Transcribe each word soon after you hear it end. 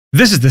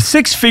This is the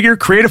Six Figure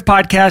Creative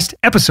Podcast,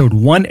 episode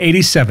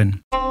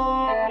 187.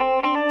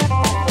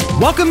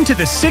 Welcome to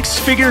the Six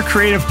Figure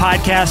Creative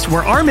Podcast,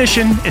 where our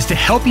mission is to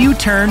help you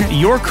turn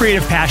your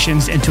creative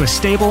passions into a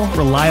stable,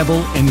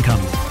 reliable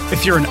income.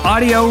 If you're in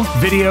audio,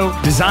 video,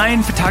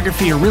 design,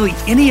 photography, or really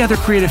any other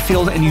creative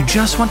field, and you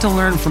just want to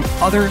learn from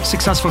other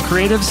successful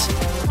creatives,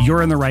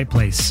 you're in the right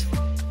place.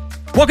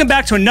 Welcome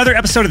back to another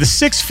episode of the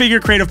Six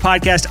Figure Creative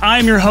Podcast.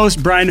 I'm your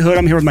host, Brian Hood.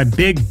 I'm here with my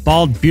big,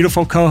 bald,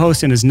 beautiful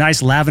co-host in his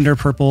nice lavender,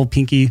 purple,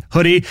 pinky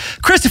hoodie,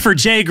 Christopher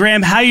J.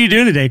 Graham. How are you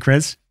doing today,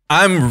 Chris?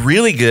 I'm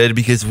really good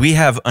because we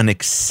have an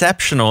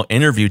exceptional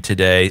interview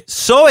today.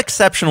 So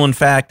exceptional, in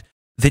fact,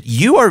 that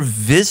you are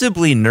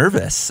visibly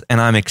nervous, and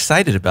I'm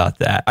excited about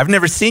that. I've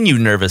never seen you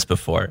nervous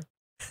before.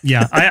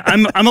 Yeah,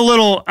 I'm a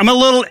little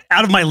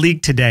out of my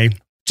league today.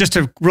 Just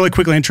to really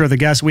quickly intro the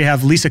guest, we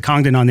have Lisa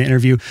Congdon on the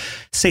interview.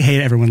 Say hey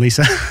to everyone,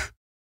 Lisa.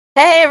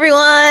 Hey,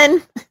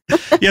 everyone.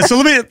 Yeah,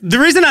 so the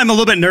reason I'm a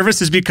little bit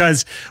nervous is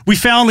because we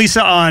found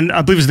Lisa on,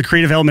 I believe it was the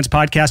Creative Elements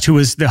podcast, who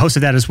was the host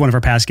of that as one of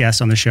our past guests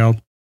on the show.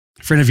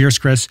 Friend of yours,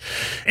 Chris.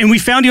 And we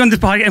found you on the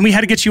podcast and we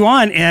had to get you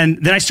on.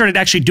 And then I started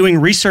actually doing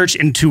research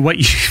into what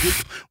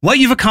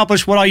you've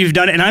accomplished, what all you've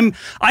done. And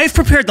I've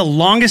prepared the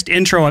longest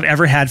intro I've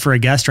ever had for a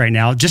guest right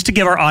now, just to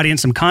give our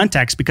audience some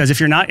context, because if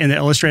you're not in the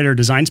illustrator or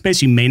design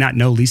space, you may not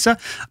know Lisa.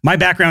 My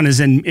background is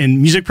in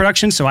music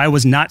production, so I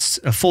was not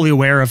fully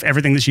aware of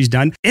everything that she's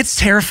done. It's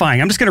terrifying.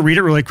 I'm just going to read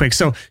it really quick.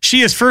 So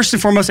she is first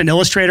and foremost an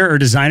illustrator or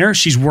designer.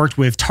 She's worked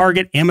with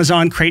Target,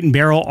 Amazon, Crate and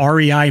Barrel,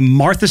 REI,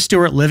 Martha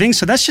Stewart Living.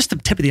 So that's just the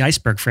tip of the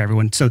iceberg for everyone.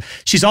 So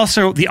she's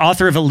also the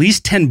author of at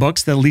least 10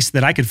 books, the least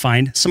that I could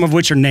find, some of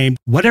which are named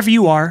Whatever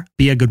You Are,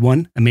 Be a Good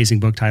One, amazing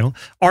book title.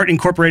 Art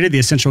Incorporated, The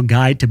Essential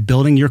Guide to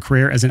Building Your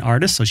Career as an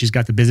Artist. So she's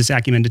got the business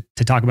acumen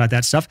to talk about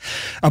that stuff.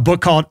 A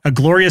book called A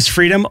Glorious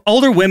Freedom,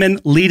 Older Women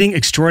Leading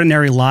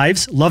Extraordinary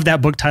Lives. Love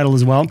that book title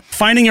as well.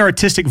 Finding Your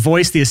Artistic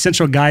Voice, The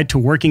Essential Guide to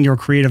Working Your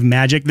Creative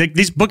Magic.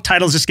 These book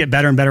titles just get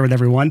better and better with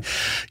every one.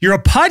 You're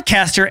a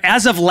podcaster.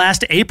 As of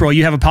last April,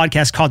 you have a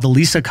podcast called The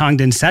Lisa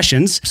Congdon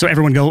Sessions. So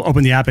everyone go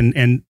open the app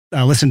and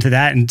listen to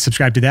that and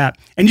subscribe to that.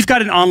 And you've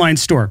got an online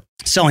store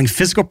selling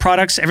physical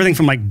products, everything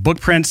from like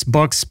book prints,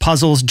 books,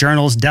 puzzles,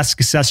 journals,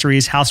 desk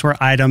accessories, houseware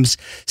items,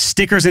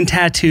 stickers and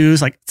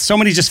tattoos, like so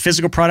many just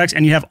physical products.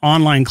 And you have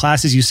online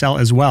classes you sell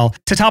as well.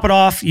 To top it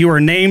off, you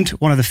are named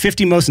one of the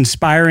 50 most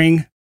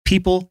inspiring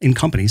people in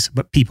companies,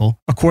 but people,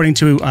 according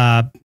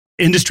to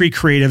Industry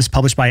Creatives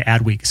published by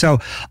Adweek. So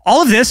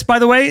all of this, by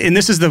the way, and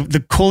this is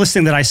the coolest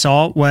thing that I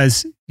saw,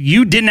 was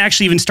you didn't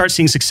actually even start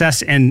seeing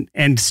success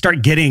and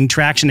start getting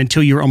traction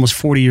until you were almost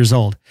 40 years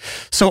old.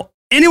 So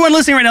anyone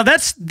listening right now,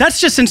 that's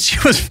just since she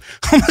was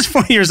almost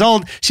 40 years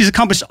old. She's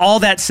accomplished all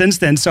that since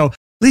then. So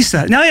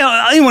Lisa,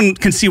 now anyone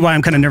can see why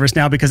I'm kind of nervous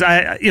now, because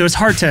it's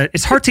hard to,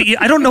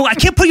 I don't know. I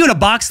can't put you in a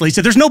box,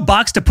 Lisa. There's no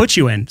box to put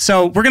you in.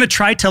 So we're going to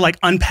try to like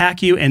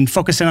unpack you and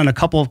focus in on a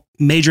couple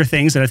major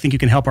things that I think you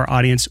can help our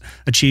audience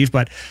achieve.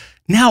 But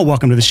now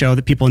welcome to the show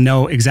that people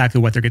know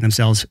exactly what they're getting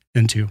themselves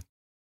into.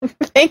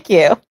 Thank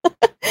you.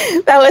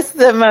 That was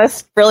the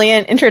most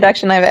brilliant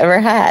introduction I've ever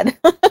had.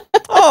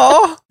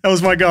 Oh, that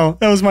was my goal.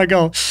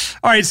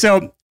 All right.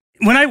 So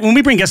when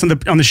we bring guests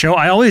on the show,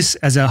 I always,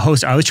 as a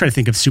host, I always try to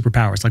think of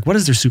superpowers. Like, what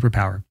is their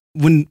superpower?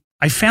 When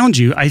I found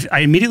you, I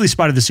immediately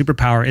spotted the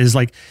superpower is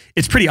like,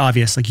 it's pretty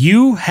obvious. Like,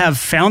 you have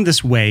found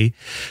this way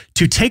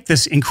to take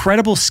this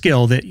incredible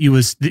skill that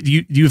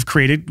you've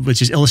created,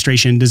 which is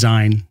illustration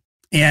design,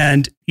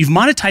 and you've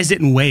monetized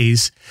it in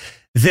ways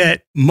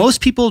that most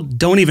people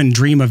don't even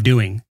dream of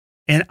doing.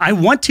 And I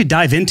want to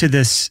dive into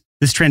this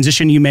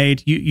transition you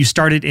made. You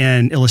started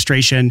in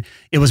illustration.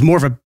 It was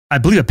more of I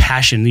believe a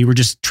passion. You were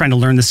just trying to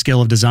learn the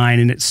skill of design,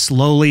 and it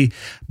slowly,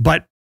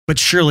 but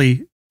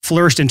surely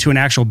flourished into an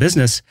actual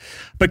business.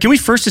 But can we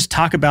first just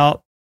talk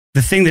about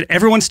the thing that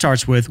everyone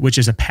starts with, which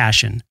is a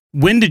passion?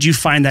 When did you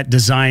find that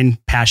design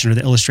passion or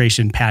the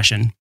illustration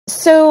passion?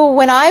 So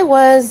when I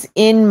was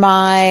in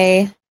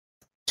my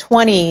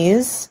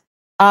 20s,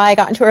 I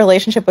got into a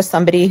relationship with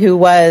somebody who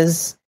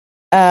was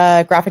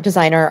a graphic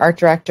designer, art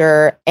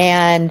director,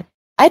 and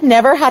I'd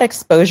never had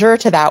exposure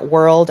to that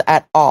world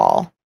at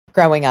all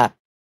growing up.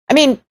 I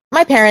mean,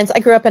 my parents,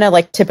 I grew up in a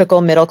like typical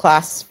middle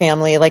class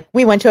family. Like,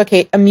 we went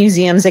to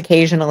museums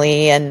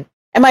occasionally, and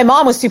my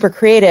mom was super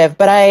creative,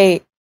 but I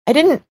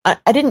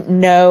didn't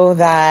know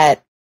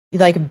that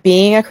like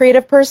being a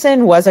creative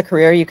person was a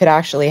career you could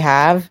actually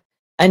have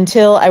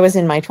until I was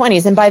in my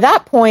 20s. And by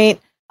that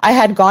point, I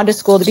had gone to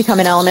school to become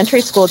an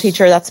elementary school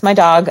teacher. That's my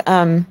dog,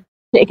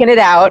 taking it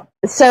out.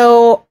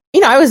 So,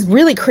 I was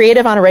really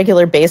creative on a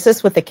regular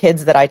basis with the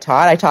kids that I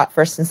taught. I taught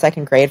first and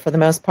second grade for the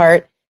most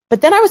part. But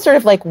then I was sort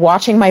of like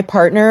watching my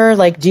partner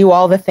like do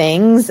all the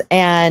things,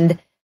 and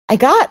I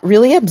got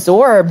really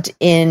absorbed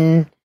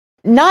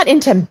not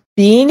into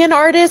being an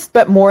artist,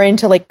 but more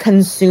into like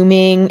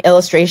consuming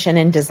illustration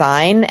and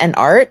design and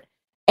art.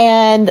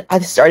 And I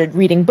started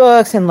reading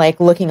books and like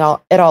looking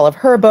at all of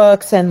her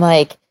books, and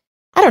like,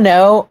 I don't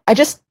know, I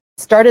just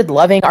started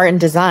loving art and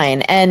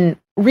design, and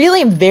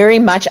really very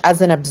much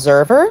as an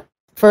observer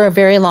for a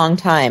very long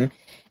time.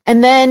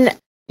 And then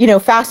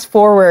fast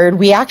forward,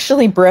 we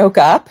actually broke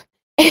up.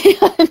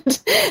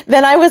 And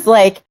then I was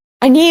like,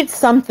 I need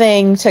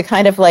something to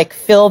kind of like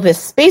fill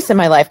this space in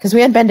my life, because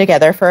we had been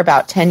together for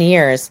about 10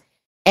 years.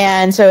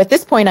 And so at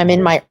this point, I'm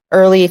in my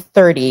early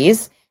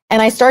 30s,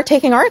 and I start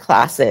taking art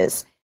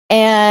classes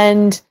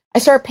and I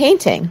start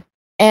painting.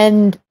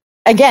 And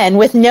again,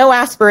 with no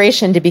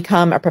aspiration to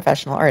become a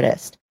professional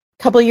artist.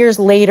 A couple of years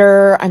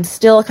later, I'm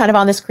still kind of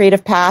on this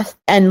creative path,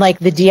 and like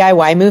the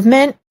DIY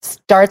movement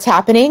starts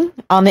happening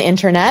on the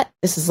internet.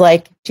 This is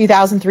like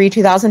 2003,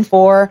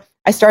 2004.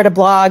 I start a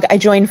blog. I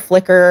joined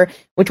Flickr,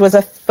 which was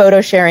a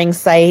photo sharing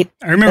site.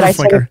 I remember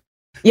Flickr.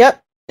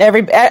 Yep.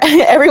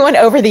 Everyone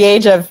over the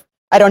age of,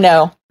 I don't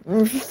know,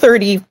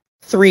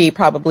 33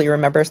 probably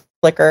remembers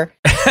Flickr.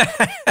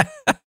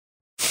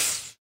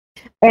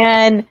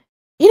 And,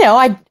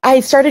 I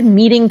started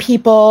meeting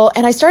people,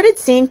 and I started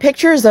seeing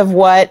pictures of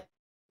what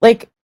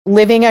like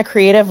living a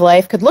creative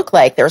life could look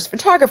like. There was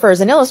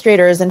photographers and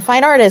illustrators and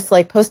fine artists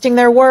like posting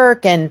their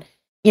work, and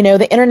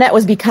the internet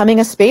was becoming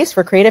a space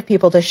for creative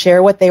people to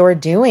share what they were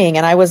doing.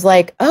 And I was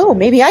like, oh,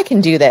 maybe I can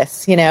do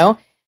this, So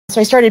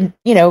I started,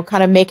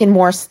 kind of making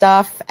more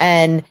stuff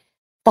and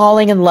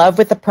falling in love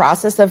with the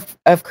process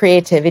of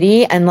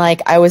creativity. And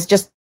like, I was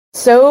just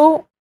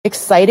so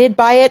excited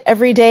by it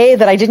every day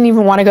that I didn't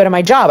even want to go to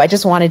my job. I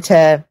just wanted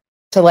to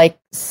like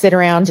sit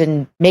around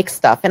and make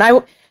stuff. And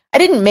I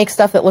didn't make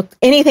stuff that looked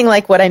anything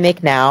like what I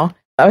make now.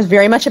 I was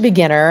very much a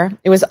beginner.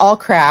 It was all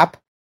crap.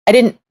 I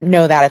didn't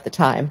know that at the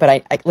time, but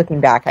I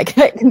looking back, I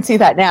can see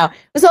that now.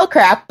 It was all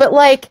crap, but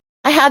like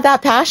I had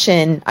that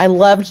passion. I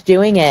loved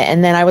doing it.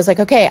 And then I was like,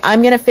 okay,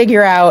 I'm going to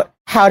figure out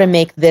how to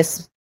make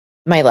this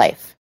my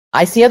life.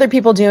 I see other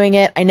people doing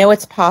it. I know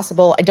it's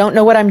possible. I don't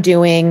know what I'm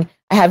doing.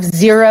 I have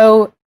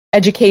zero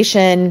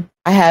education.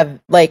 I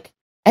had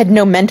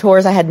no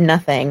mentors. I had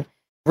nothing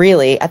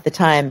really at the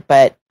time,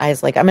 but I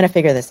was like, I'm going to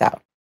figure this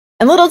out.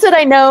 And little did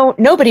I know,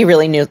 nobody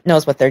really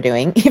knows what they're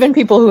doing, even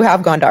people who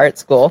have gone to art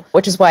school,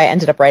 which is why I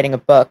ended up writing a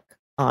book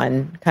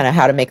on kind of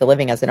how to make a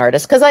living as an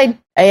artist, because I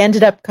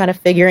ended up kind of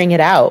figuring it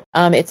out.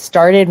 It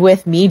started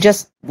with me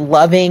just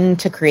loving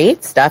to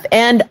create stuff,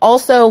 and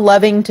also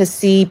loving to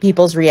see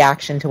people's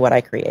reaction to what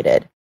I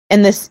created.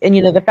 And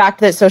the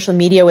fact that social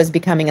media was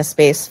becoming a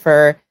space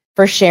for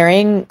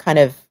sharing kind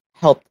of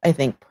helped, I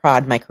think,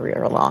 prod my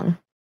career along.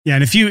 Yeah,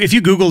 and if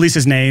you Google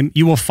Lisa's name,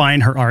 you will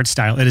find her art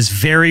style. It is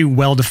very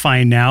well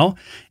defined now,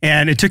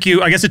 and it took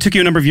you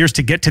a number of years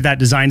to get to that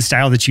design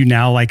style that you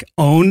now like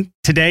own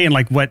today, and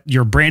like what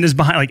your brand is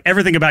behind. Like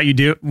everything about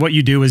what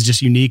you do is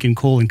just unique and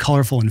cool and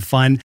colorful and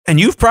fun.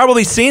 And you've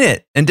probably seen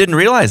it and didn't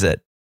realize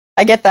it.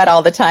 I get that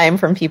all the time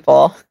from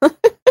people.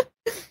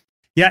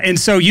 Yeah, and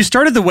so you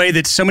started the way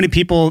that so many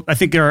people, I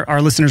think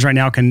our listeners right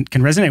now can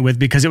resonate with,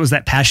 because it was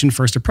that passion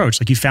first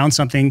approach. Like you found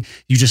something,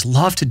 you just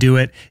love to do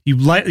it. You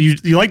like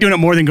doing it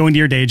more than going to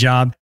your day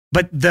job.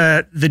 But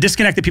the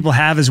disconnect that people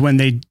have is when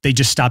they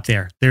just stop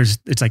there.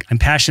 It's like, I'm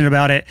passionate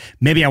about it.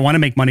 Maybe I want to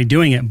make money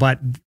doing it, but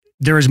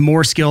there is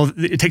more skill.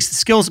 It takes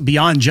skills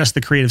beyond just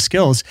the creative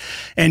skills.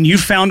 And you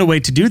found a way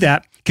to do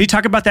that. Can you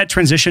talk about that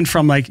transition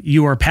from like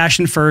you were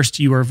passion first,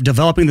 you were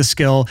developing the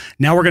skill,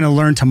 now we're going to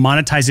learn to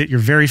monetize it your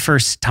very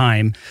first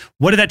time.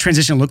 What did that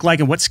transition look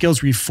like, and what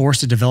skills were you forced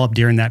to develop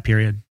during that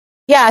period?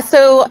 Yeah,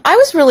 so I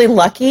was really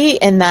lucky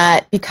in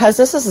that, because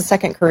this is a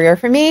second career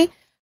for me.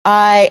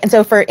 And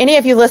so for any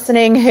of you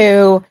listening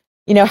who,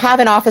 have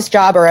an office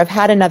job or have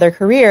had another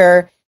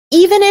career,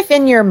 even if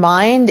in your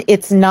mind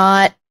it's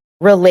not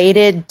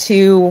related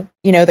to,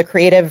 the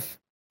creative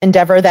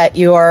endeavor that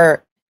you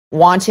are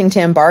wanting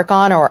to embark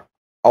on or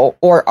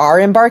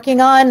are embarking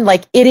on,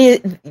 like it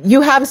is,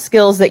 you have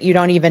skills that you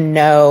don't even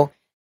know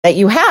that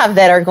you have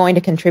that are going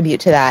to contribute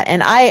to that.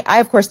 And I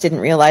of course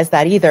didn't realize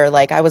that either.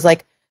 Like I was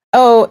like,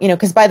 oh,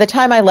 because by the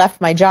time I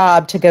left my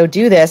job to go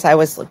do this, I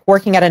was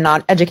working at a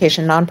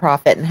non-education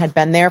nonprofit and had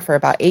been there for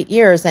about 8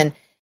 years. And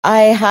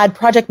I had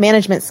project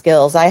management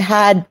skills. I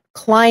had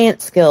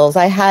client skills.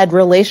 I had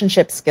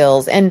relationship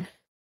skills. And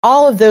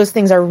all of those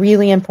things are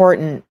really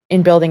important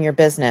in building your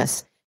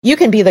business. You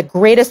can be the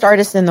greatest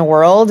artist in the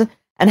world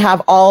and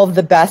have all of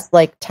the best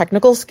like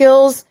technical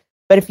skills,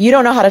 but if you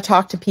don't know how to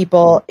talk to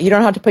people, you don't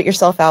know how to put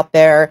yourself out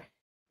there,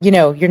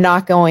 you're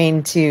not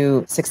going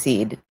to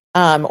succeed,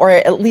 or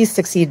at least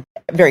succeed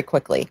very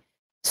quickly.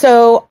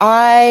 So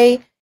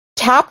I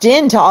tapped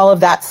into all of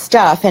that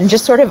stuff and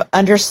just sort of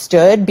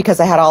understood, because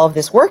I had all of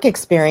this work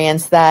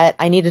experience, that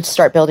I needed to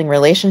start building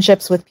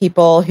relationships with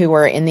people who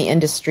were in the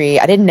industry.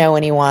 I didn't know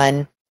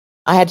anyone.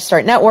 I had to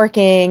start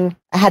networking.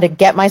 I had to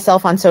get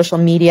myself on social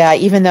media,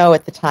 even though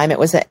at the time it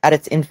was at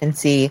its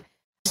infancy.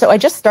 So I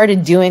just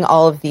started doing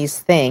all of these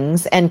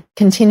things and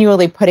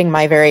continually putting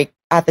my very,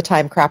 at the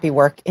time, crappy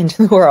work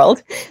into the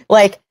world.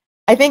 Like,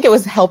 I think it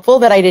was helpful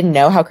that I didn't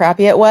know how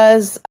crappy it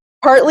was,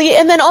 partly.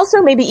 And then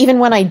also maybe even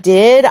when I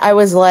did, I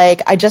was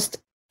like, I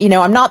just,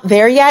 I'm not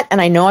there yet.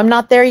 And I know I'm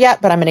not there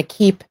yet, but I'm going to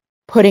keep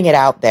putting it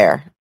out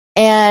there.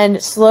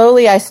 And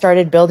slowly I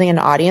started building an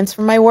audience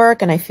for my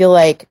work. And I feel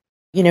like,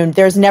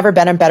 there's never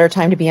been a better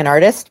time to be an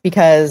artist,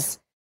 because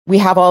we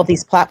have all of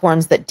these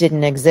platforms that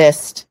didn't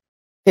exist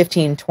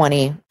 15,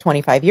 20,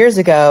 25 years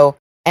ago.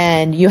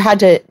 And you had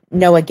to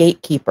know a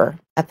gatekeeper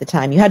at the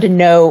time. You had to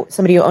know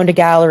somebody who owned a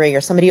gallery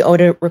or somebody who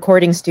owned a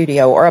recording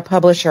studio or a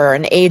publisher or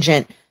an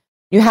agent.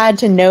 You had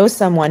to know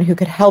someone who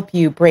could help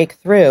you break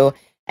through.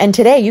 And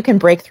today you can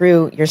break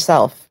through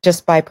yourself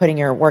just by putting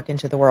your work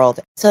into the world.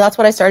 So that's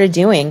what I started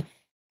doing.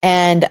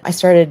 And I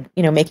started,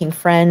 making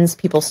friends.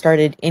 People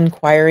started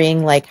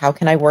inquiring, like, how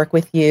can I work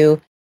with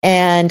you?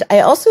 And I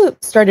also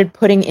started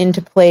putting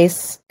into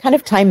place kind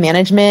of time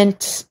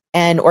management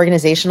and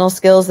organizational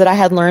skills that I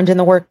had learned in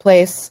the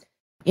workplace.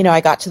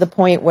 I got to the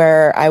point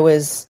where I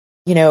was,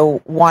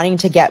 wanting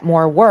to get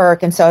more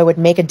work. And so I would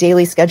make a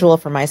daily schedule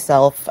for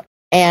myself.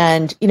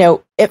 And,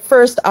 at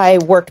first I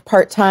worked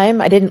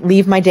part-time. I didn't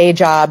leave my day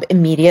job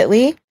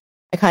immediately.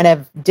 I kind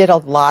of did a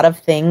lot of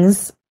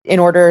things in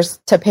order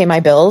to pay my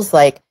bills,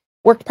 like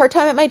worked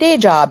part-time at my day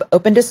job,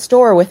 opened a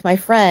store with my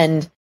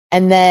friend,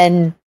 and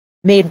then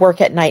made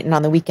work at night and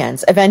on the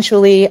weekends.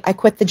 Eventually I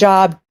quit the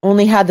job,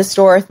 only had the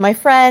store with my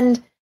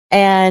friend,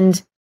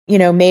 and,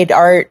 made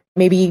art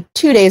maybe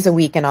 2 days a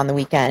week and on the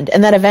weekend.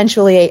 And then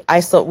eventually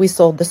we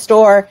sold the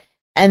store,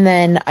 and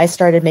then I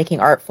started making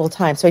art full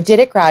time. So I did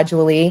it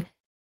gradually.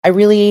 I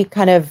really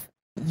kind of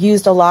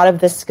used a lot of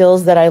the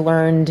skills that I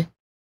learned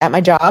at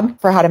my job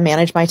for how to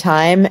manage my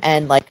time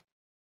and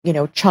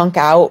chunk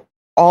out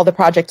all the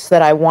projects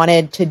that I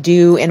wanted to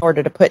do in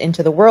order to put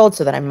into the world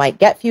so that I might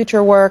get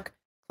future work,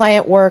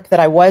 client work that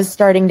I was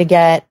starting to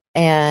get,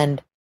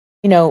 and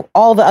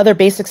all the other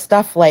basic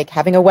stuff like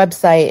having a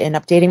website and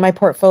updating my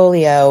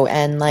portfolio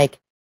and like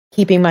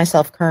keeping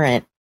myself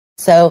current.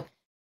 So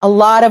a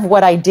lot of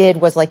what I did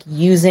was like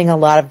using a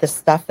lot of the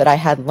stuff that I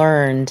had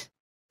learned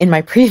in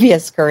my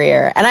previous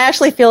career. And I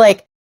actually feel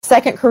like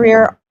second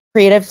career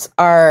creatives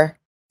are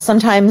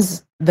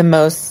sometimes the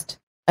most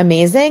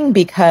amazing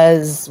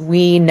because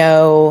we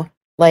know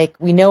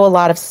a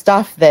lot of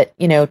stuff that,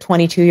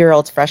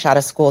 22-year-olds fresh out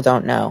of school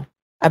don't know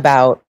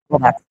about all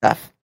that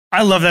stuff.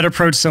 I love that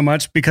approach so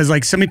much because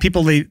like so many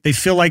people, they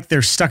feel like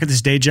they're stuck at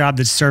this day job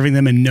that's serving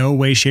them in no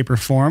way, shape or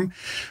form,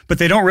 but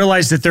they don't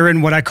realize that they're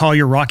in what I call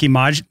your Rocky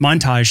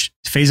montage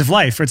phase of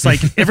life. Where it's like,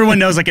 everyone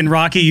knows like in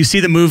Rocky, you see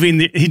the movie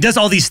and he does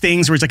all these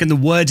things where he's like in the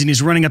woods and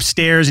he's running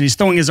upstairs and he's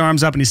throwing his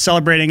arms up and he's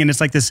celebrating. And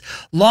it's like this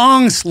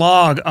long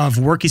slog of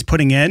work he's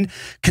putting in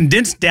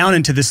condensed down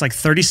into this like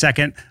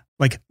 30-second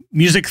like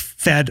music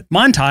fed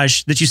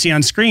montage that you see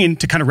on screen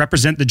to kind of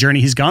represent the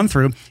journey he's gone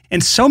through.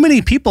 And so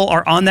many people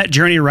are on that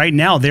journey right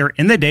now. They're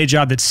in the day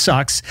job that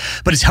sucks,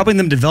 but it's helping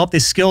them develop the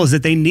skills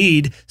that they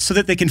need so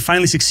that they can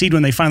finally succeed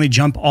when they finally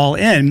jump all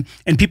in.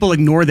 And people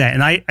ignore that.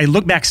 And I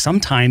look back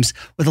sometimes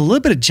with a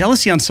little bit of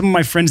jealousy on some of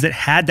my friends that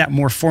had that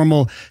more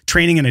formal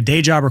training in a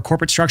day job or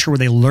corporate structure where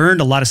they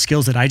learned a lot of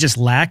skills that I just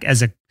lack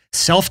as a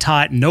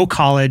self-taught, no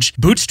college,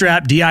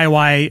 bootstrap,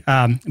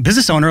 DIY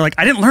business owner. Like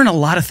I didn't learn a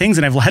lot of things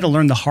and I've had to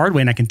learn the hard way,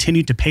 and I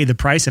continued to pay the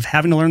price of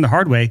having to learn the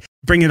hard way.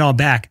 Bring it all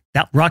back.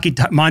 That Rocky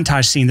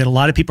montage scene that a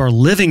lot of people are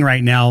living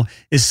right now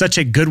is such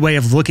a good way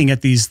of looking at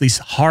these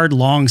hard,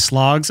 long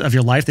slogs of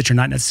your life that you're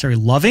not necessarily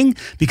loving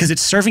because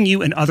it's serving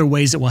you in other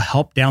ways that will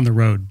help down the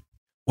road.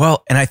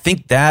 Well, and I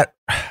think that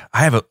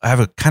I have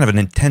a kind of an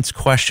intense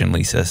question,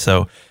 Lisa.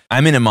 So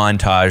I'm in a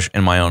montage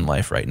in my own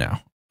life right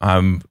now.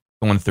 I'm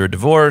going through a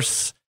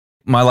divorce.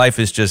 My life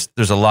is just,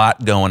 there's a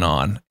lot going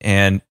on.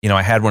 And,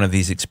 I had one of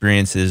these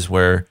experiences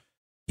where,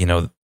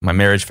 my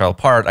marriage fell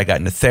apart. I got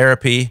into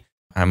therapy.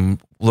 I'm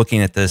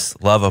looking at this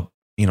love of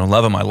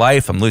my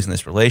life. I'm losing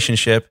this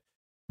relationship,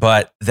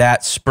 but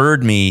that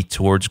spurred me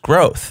towards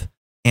growth.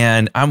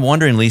 And I'm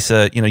wondering,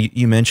 Lisa,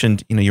 you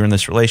mentioned, you're in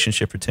this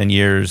relationship for 10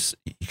 years.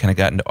 You kind of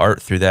got into art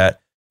through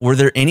that. Were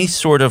there any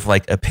sort of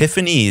like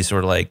epiphanies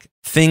or like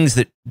things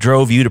that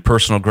drove you to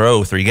personal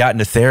growth, or you got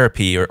into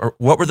therapy, or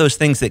what were those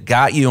things that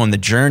got you on the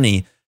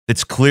journey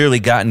that's clearly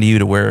gotten you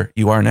to where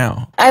you are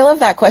now? I love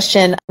that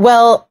question.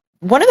 Well,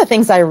 one of the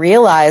things I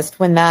realized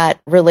when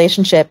that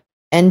relationship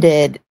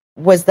ended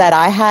was that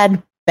I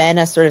had been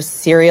a sort of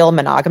serial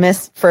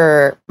monogamist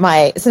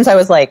since I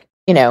was like,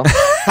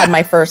 had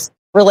my first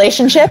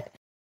relationship.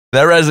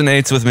 That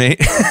resonates with me.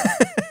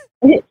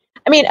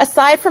 I mean,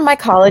 aside from my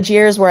college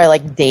years where I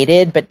like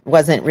dated but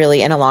wasn't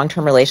really in a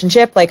long-term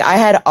relationship, like I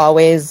had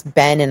always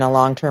been in a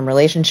long-term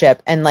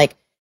relationship, and like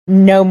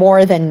no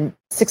more than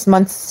 6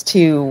 months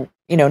to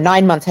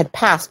 9 months had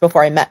passed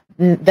before I met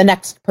the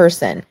next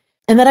person.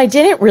 And that I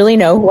didn't really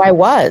know who I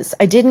was.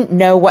 I didn't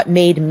know what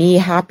made me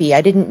happy.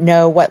 I didn't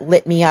know what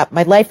lit me up.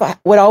 My life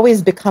would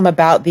always become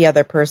about the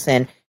other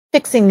person,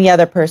 fixing the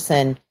other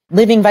person,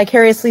 living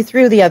vicariously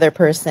through the other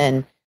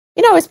person.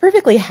 I was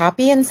perfectly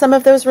happy in some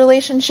of those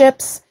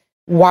relationships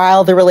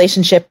while the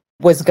relationship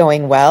was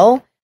going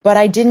well, but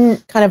I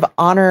didn't kind of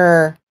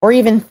honor or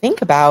even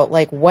think about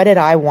like, what did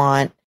I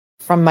want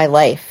from my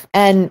life?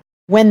 And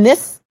when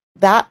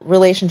that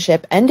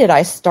relationship ended,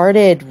 I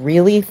started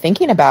really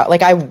thinking about,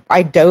 like,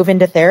 I dove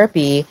into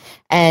therapy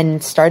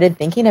and started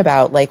thinking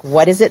about like,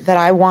 what is it that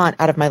I want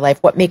out of my life?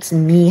 What makes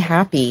me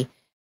happy?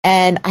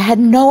 And I had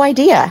no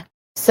idea.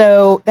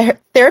 So the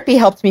therapy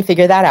helped me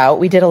figure that out.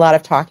 We did a lot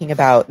of talking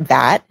about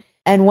that.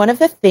 And one of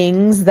the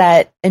things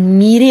that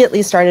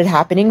immediately started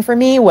happening for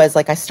me was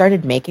like I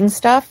started making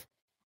stuff.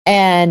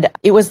 And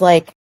it was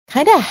like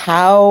kind of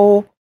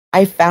how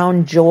I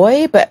found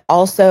joy, but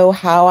also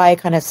how I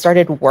kind of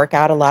started to work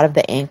out a lot of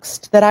the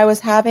angst that I was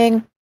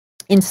having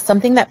in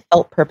something that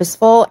felt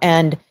purposeful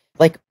and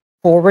like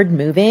forward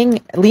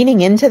moving.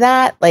 Leaning into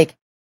that, like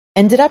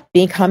ended up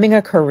becoming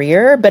a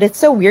career. But it's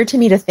so weird to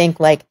me to think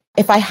like,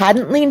 if I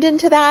hadn't leaned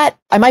into that,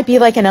 I might be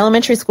like an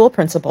elementary school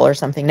principal or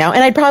something now,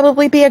 and I'd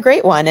probably be a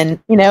great one. And,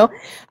 you know,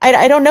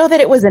 I don't know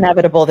that it was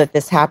inevitable that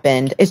this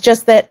happened. It's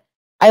just that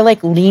I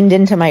like leaned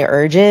into my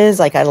urges.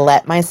 Like I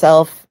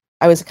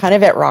was kind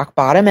of at rock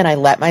bottom and I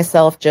let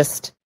myself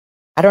just,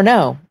 I don't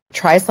know,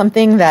 try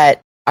something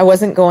that I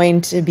wasn't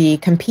going to be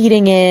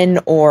competing in,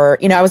 or,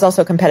 you know, I was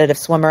also a competitive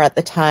swimmer at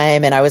the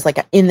time. And I was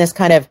like in this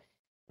kind of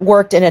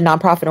worked in a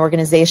nonprofit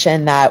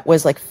organization that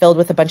was like filled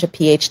with a bunch of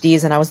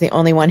PhDs, and I was the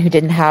only one who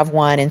didn't have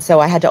one. And so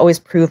I had to always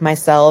prove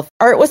myself.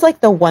 Art was like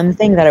the one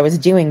thing that I was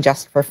doing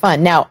just for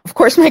fun. Now, of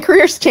course, my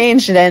career's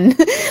changed and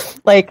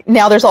like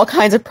now there's all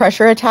kinds of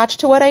pressure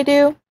attached to what I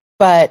do.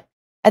 But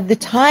at the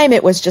time,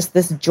 it was just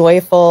this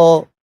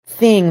joyful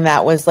thing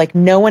that was like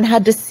no one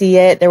had to see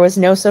it. There was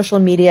no social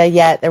media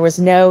yet. There was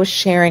no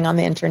sharing on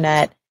the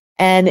internet.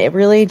 And it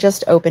really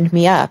just opened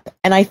me up.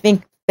 And I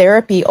think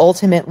therapy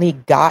ultimately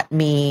got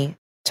me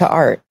to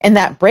art, and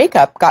that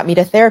breakup got me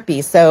to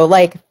therapy. So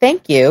like,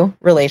 thank you,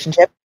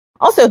 relationship.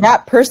 Also,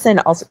 that person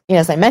also, you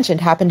know, as I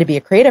mentioned, happened to be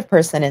a creative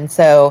person. And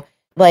so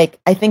like,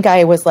 I think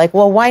I was like,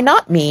 well, why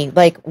not me?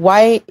 Like,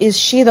 why is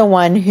she the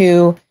one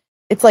who,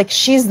 it's like,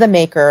 she's the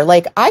maker.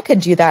 Like I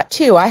could do that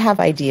too. I have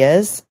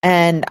ideas.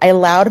 And I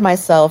allowed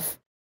myself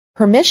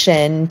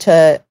permission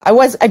to,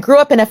 I grew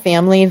up in a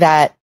family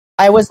that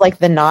I was like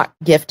the not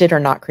gifted or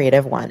not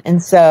creative one.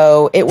 And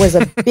so it was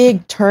a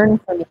big turn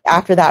for me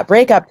after that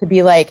breakup to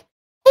be like,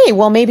 hey,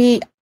 well,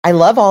 maybe I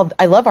love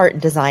art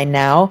and design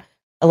now.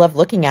 I love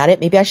looking at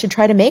it. Maybe I should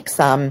try to make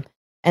some.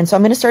 And so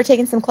I'm going to start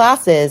taking some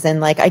classes.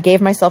 And like, I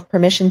gave myself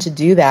permission to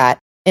do that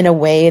in a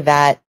way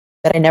that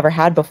I never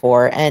had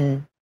before.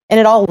 And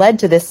it all led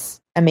to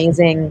this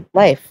amazing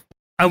life.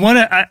 I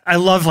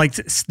love like,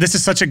 this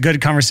is such a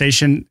good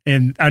conversation.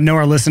 And I know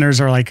our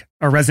listeners are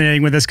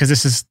resonating with this because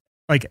this is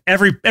like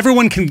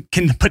everyone can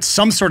put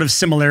some sort of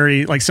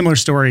similarity, like similar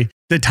story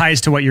that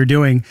ties to what you're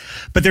doing.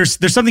 But there's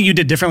something you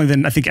did differently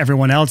than I think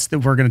everyone else that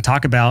we're going to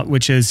talk about,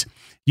 which is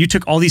you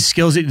took all these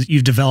skills that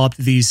you've developed,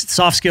 these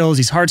soft skills,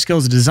 these hard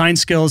skills, the design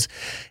skills,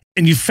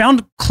 and you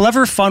found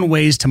clever, fun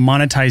ways to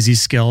monetize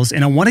these skills.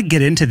 And I want to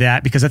get into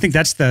that because I think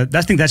that's your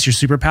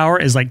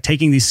superpower, is like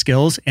taking these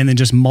skills and then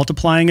just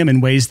multiplying them in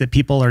ways that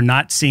people are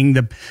not seeing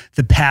the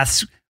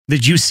paths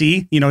that you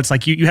see. You know, it's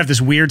like you have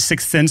this weird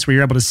sixth sense where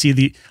you're able to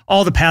see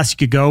all the paths you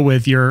could go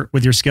with your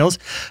skills.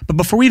 But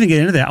before we even get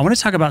into that, I want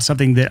to talk about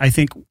something that I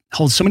think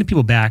holds so many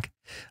people back,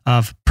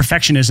 of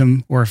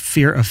perfectionism or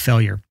fear of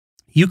failure.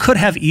 You could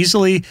have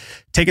easily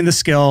taken the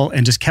skill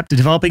and just kept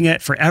developing it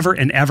forever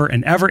and ever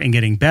and ever and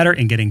getting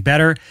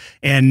better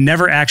and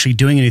never actually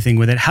doing anything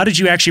with it. How did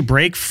you actually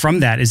break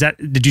from that?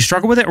 Did you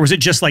struggle with it, or was it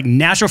just like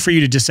natural for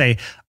you to just say,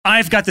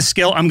 I've got the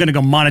skill, I'm going to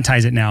go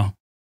monetize it now?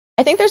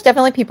 I think there's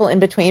definitely people in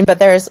between, but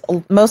there's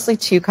mostly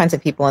two kinds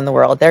of people in the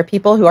world. There are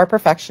people who are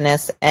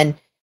perfectionists and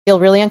feel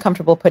really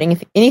uncomfortable putting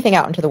anything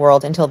out into the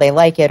world until they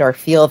like it or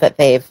feel that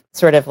they've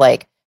sort of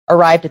like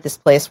arrived at this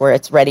place where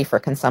it's ready for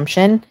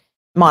consumption,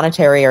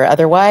 monetary or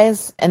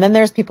otherwise. And then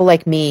there's people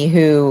like me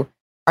who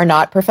are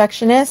not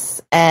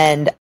perfectionists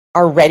and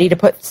are ready to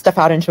put stuff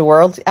out into the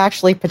world,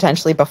 actually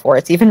potentially before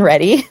it's even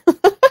ready.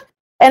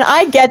 And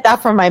I get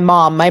that from my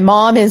mom. My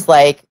mom is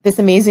like this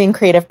amazing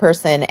creative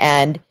person,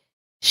 and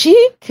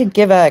she could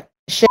give a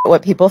shit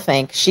what people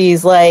think.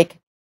 She's like,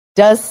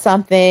 does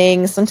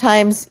something.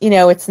 Sometimes, you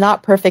know, it's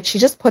not perfect. She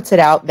just puts it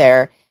out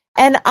there.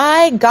 And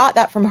I got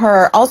that from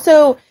her.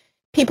 Also,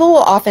 people will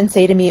often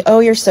say to me, oh,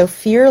 you're so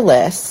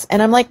fearless.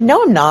 And I'm like,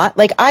 no, I'm not.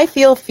 Like, I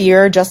feel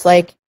fear just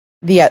like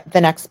the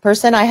next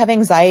person. I have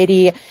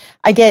anxiety.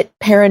 I get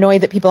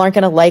paranoid that people aren't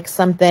going to like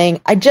something.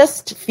 I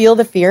just feel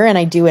the fear and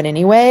I do it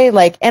anyway.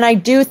 Like, and I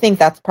do think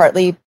that's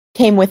partly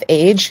came with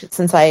age,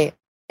 since I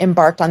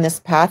embarked on this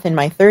path in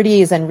my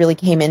 30s and really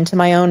came into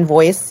my own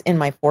voice in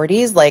my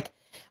 40s. Like,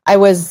 I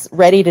was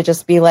ready to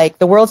just be like,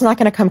 the world's not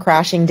going to come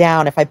crashing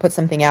down if I put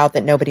something out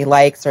that nobody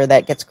likes or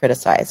that gets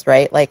criticized,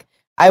 right? Like,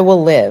 I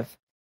will live,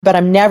 but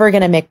I'm never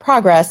going to make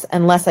progress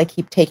unless I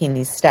keep taking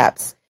these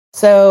steps.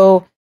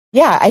 So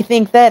yeah, I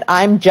think that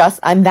I'm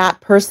that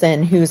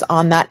person who's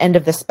on that end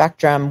of the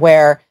spectrum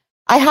where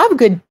I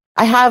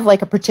have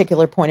like a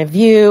particular point of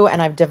view,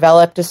 and I've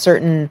developed a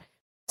certain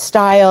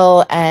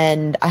style,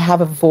 and I have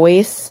a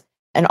voice,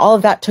 and all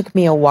of that took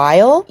me a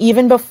while.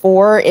 Even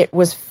before it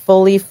was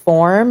fully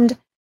formed,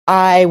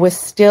 I was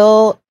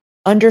still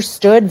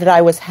understood that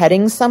I was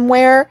heading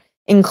somewhere,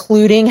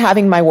 including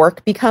having my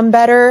work become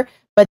better.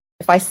 But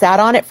if I sat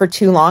on it for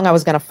too long, I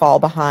was going to fall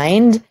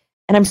behind.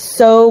 And I'm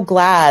so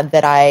glad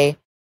that I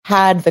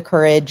had the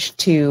courage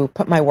to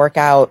put my work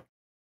out,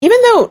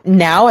 even though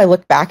now I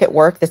look back at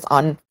work that's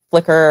on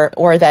Flickr,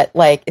 or that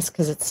like, it's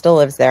because it still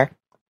lives there.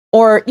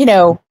 Or, you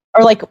know,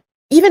 or like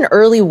even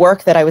early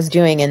work that I was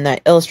doing in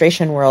the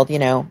illustration world,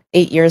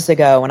 8 years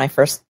ago when I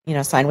first,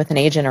 signed with an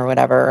agent or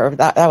whatever, or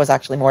that was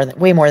actually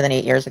way more than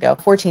 8 years ago,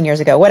 14 years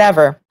ago,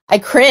 whatever. I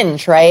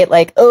cringe, right?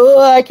 Like,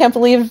 oh, I can't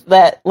believe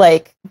that,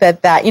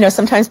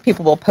 sometimes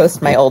people will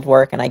post my old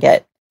work and I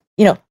get,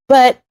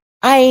 but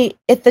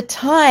at the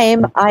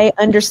time I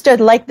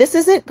understood, like, this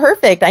isn't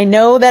perfect. I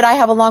know that I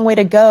have a long way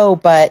to go,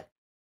 but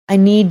I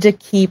need to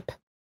keep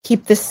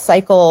this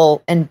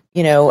cycle and,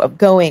 of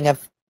going,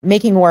 of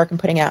making work and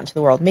putting out into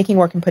the world, making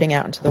work and putting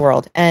out into the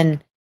world.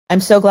 And I'm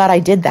so glad I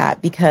did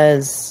that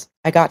because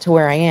I got to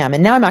where I am.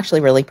 And now I'm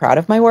actually really proud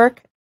of my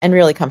work and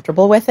really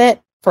comfortable with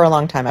it. For a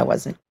long time I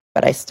wasn't,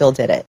 but I still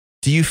did it.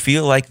 Do you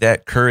feel like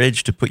that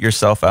courage to put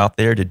yourself out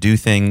there to do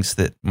things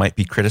that might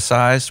be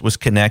criticized was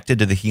connected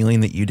to the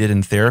healing that you did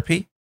in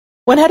therapy?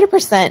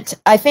 100%.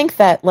 I think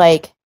that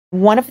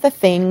one of the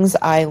things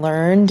I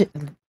learned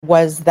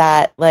was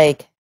that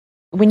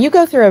when you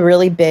go through a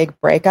really big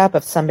breakup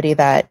of somebody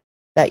that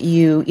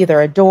you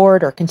either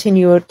adored or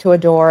continue to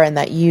adore and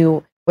that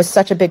you was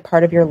such a big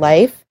part of your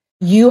life,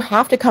 you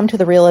have to come to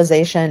the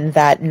realization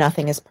that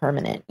nothing is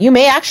permanent. You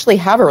may actually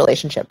have a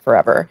relationship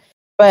forever,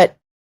 but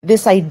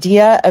this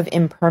idea of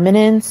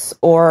impermanence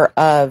or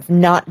of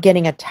not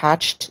getting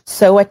attached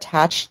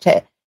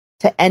to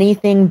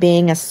anything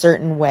being a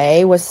certain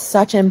way was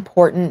such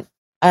important,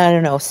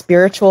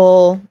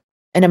 spiritual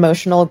and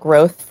emotional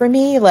growth for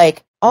me.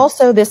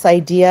 Also this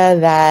idea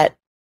that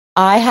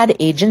I had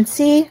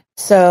agency.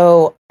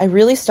 So I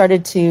really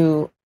started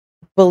to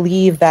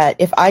believe that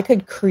if I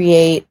could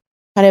create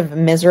kind of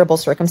miserable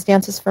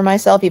circumstances for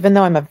myself, even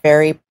though I'm a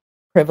very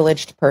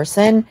privileged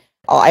person,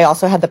 I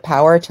also had the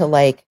power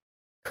to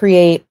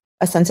create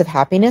a sense of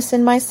happiness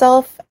in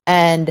myself.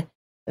 And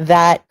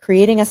that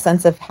creating a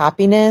sense of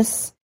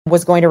happiness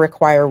was going to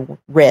require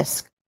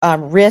risk.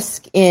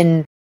 Risk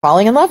in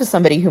falling in love with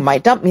somebody who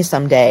might dump me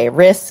someday,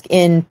 risk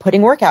in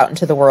putting work out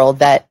into the world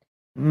that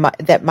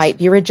might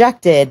be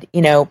rejected,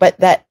 but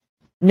that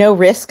no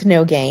risk,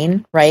 no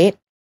gain, right?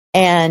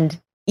 And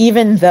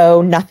even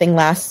though nothing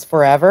lasts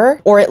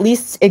forever, or at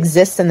least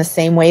exists in the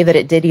same way that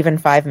it did even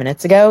 5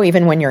 minutes ago,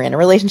 even when you're in a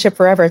relationship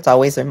forever, it's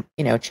always,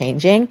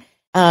 changing.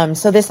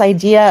 So this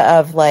idea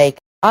of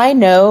I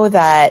know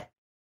that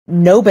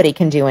nobody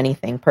can do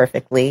anything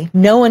perfectly.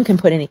 No one can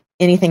put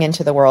anything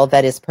into the world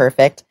that is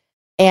perfect.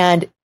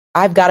 And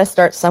I've got to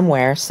start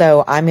somewhere.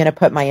 So I'm going to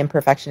put my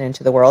imperfection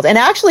into the world. And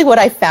actually what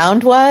I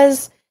found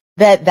was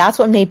that that's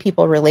what made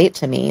people relate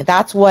to me.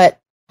 That's what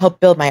helped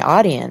build my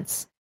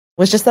audience,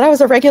 was just that I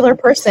was a regular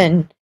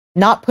person,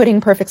 not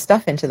putting perfect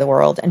stuff into the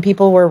world. And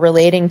people were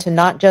relating to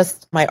not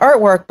just my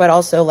artwork, but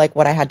also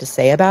what I had to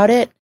say about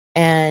it.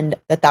 And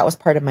that was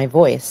part of my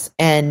voice.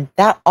 And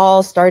that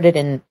all started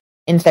in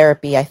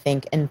therapy, I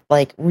think, and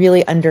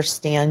really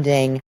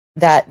understanding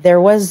that there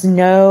was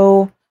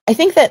I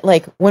think that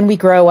when we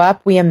grow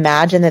up, we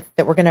imagine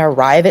that we're going to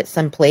arrive at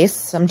some place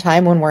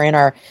sometime when we're in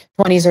our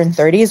 20s or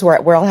 30s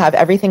where we'll have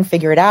everything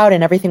figured out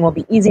and everything will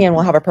be easy and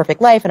we'll have a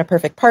perfect life and a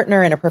perfect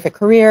partner and a perfect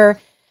career.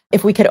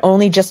 If we could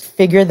only just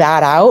figure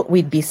that out,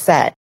 we'd be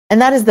set.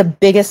 And that is the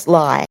biggest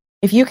lie.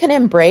 If you can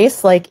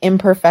embrace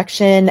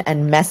imperfection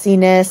and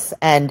messiness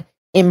and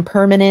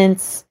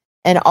impermanence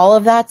and all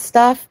of that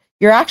stuff,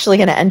 you're actually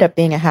going to end up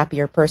being a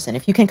happier person.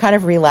 If you can kind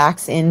of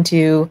relax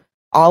into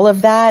all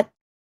of that,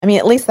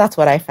 at least that's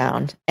what I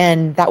found.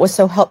 And that was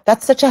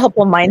that's such a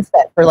helpful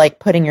mindset for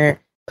putting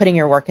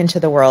your work into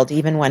the world,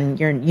 even when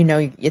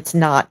it's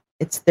not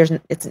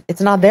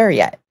there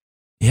yet.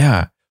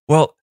 Yeah.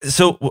 Well,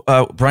 so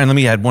Brian, let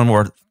me add one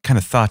more kind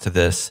of thought to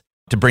this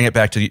to bring it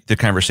back to the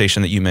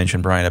conversation that you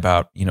mentioned, Brian,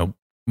 about,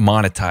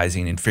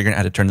 monetizing and figuring out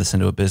how to turn this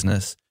into a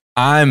business.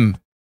 I'm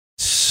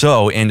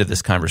so into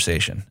this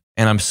conversation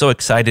and I'm so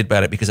excited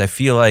about it because I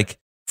feel like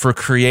for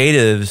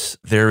creatives,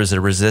 there is a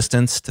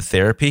resistance to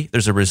therapy.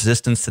 There's a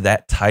resistance to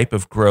that type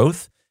of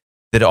growth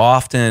that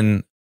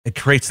often it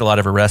creates a lot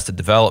of arrested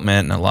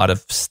development and a lot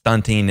of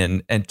stunting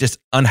and just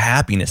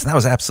unhappiness. And that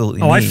was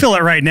absolutely me. I feel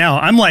it right now.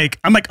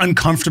 I'm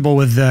uncomfortable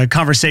with the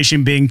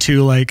conversation being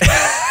too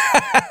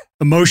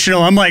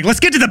emotional. I'm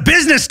let's get to the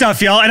business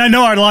stuff, y'all. And I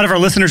know a lot of our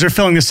listeners are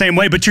feeling the same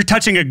way, but you're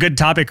touching a good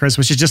topic, Chris,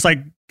 which is just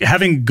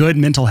having good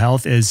mental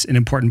health is an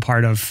important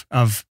part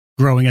of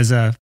growing as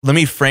a... Let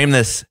me frame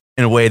this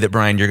in a way that,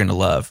 Brian, you're going to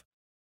love.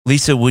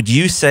 Lisa, would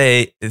you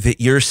say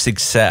that your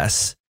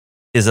success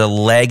is a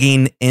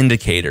lagging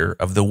indicator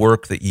of the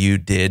work that you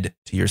did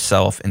to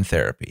yourself in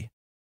therapy?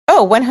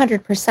 Oh,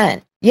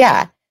 100%.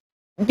 Yeah.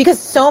 Because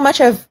so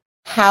much of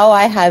how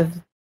I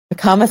have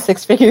become a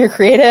six-figure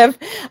creative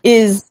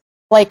is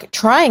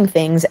trying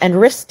things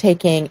and risk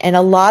taking. And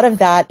a lot of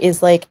that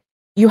is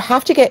you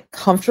have to get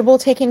comfortable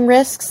taking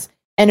risks.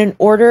 And in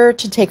order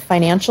to take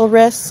financial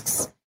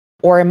risks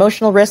or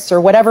emotional risks or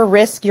whatever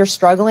risk you're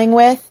struggling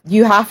with,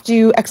 you have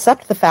to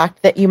accept the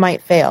fact that you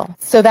might fail.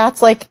 So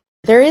that's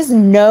there is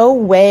no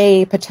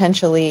way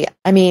potentially,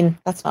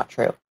 that's not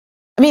true.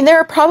 There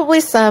are probably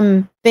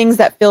some things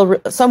that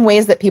some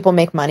ways that people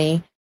make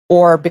money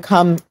or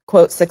become,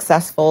 quote,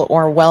 successful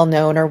or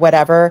well-known or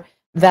whatever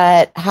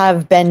that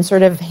have been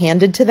sort of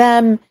handed to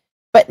them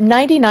But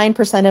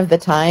 99% of the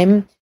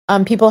time,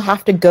 people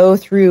have to go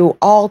through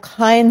all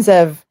kinds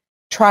of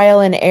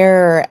trial and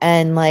error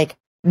and like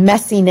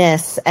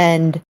messiness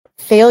and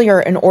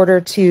failure in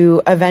order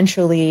to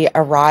eventually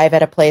arrive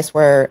at a place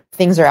where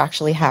things are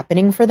actually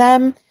happening for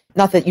them.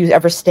 Not that you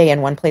ever stay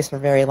in one place for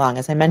very long,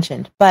 as I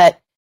mentioned. But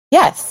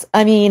yes,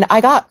 I mean,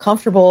 I got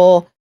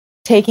comfortable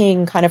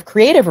taking kind of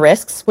creative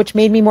risks, which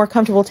made me more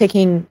comfortable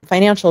taking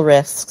financial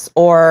risks,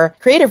 or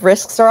creative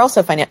risks are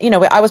also financial. You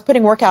know, I was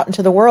putting work out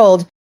into the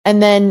world. And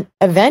then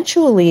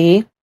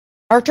eventually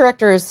art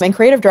directors and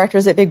creative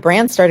directors at big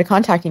brands started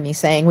contacting me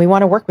saying, we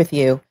want to work with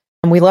you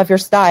and we love your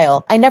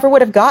style. I never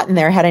would have gotten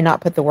there had I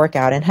not put the work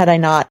out and had I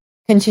not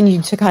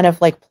continued to kind of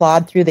like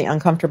plod through the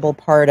uncomfortable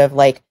part of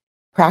like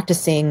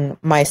practicing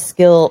my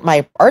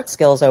art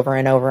skills over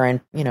and over, and,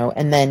 you know,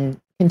 and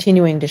then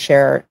continuing to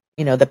share,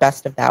 you know, the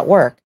best of that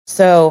work.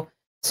 So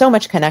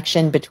much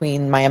connection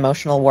between my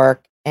emotional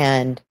work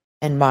and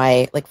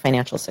my like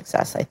financial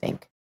success, I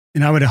think.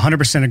 And I would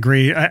 100%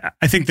 agree.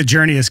 I think the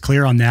journey is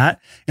clear on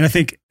that. And I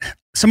think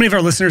so many of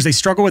our listeners, they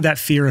struggle with that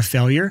fear of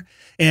failure.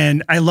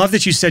 And I love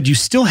that you said you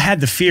still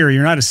had the fear.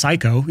 You're not a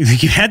psycho.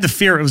 You had the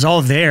fear. It was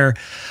all there.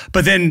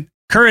 But then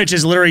courage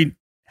is literally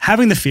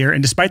having the fear.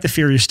 And despite the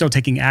fear, you're still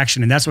taking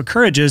action. And that's what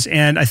courage is.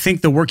 And I think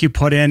the work you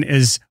put in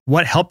is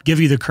what helped give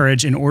you the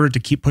courage in order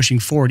to keep pushing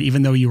forward,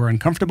 even though you were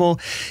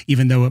uncomfortable,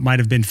 even though it might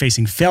have been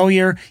facing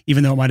failure,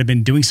 even though it might have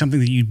been doing something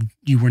that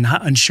you were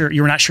not sure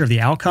of the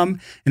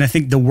outcome. And I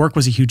think the work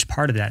was a huge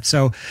part of that.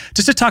 So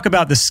just to talk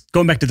about this,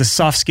 going back to the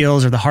soft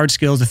skills or the hard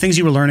skills, the things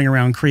you were learning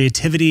around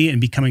creativity and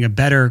becoming a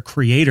better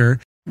creator,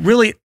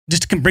 really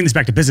just to bring this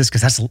back to business,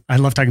 because I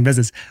love talking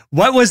business.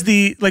 What was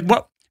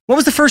what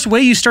was the first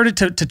way you started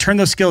to turn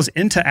those skills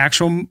into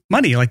actual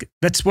money? Like,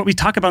 that's what we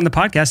talk about in the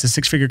podcast, the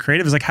Six-Figure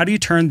Creative, is like, how do you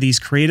turn these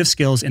creative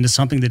skills into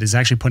something that is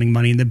actually putting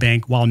money in the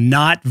bank while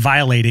not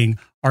violating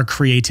our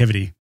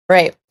creativity?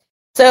 Right.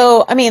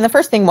 So, I mean, the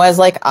first thing was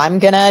like, I'm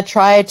going to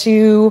try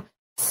to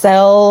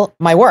sell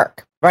my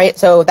work, right?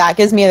 So that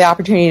gives me the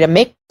opportunity to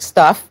make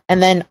stuff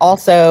and then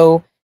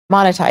also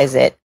monetize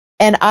it.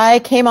 And I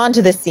came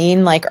onto the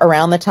scene like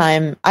around the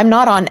time, I'm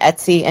not on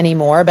Etsy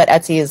anymore, but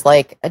Etsy is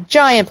like a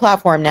giant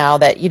platform now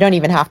that you don't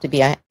even have to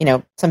be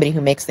somebody who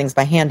makes things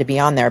by hand to be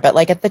on there. But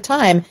like at the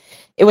time,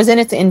 it was in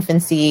its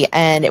infancy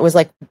and it was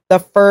like the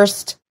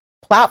first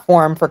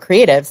platform for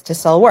creatives to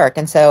sell work.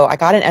 And so I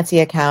got an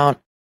Etsy account.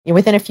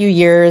 Within a few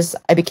years,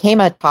 I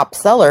became a top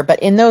seller. But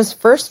in those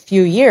first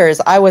few years,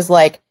 I was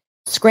like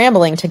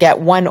scrambling to get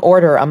one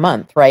order a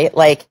month, right?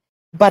 Like,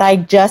 but I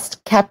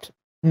just kept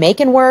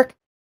making work,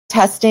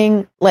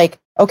 testing, like,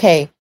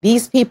 okay,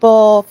 these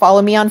people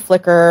follow me on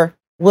Flickr.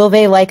 Will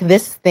they like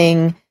this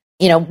thing?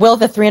 Will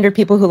the 300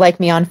 people who like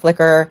me on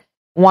Flickr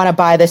want to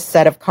buy this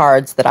set of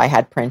cards that I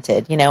had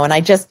printed? And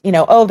I just,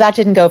 oh, that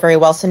didn't go very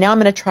well. So now I'm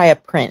going to try a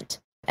print.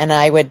 And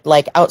I would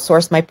like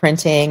outsource my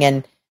printing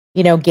and,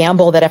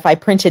 gamble that if I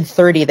printed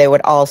 30, they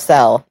would all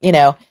sell,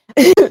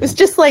 It was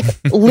just like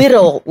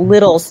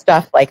little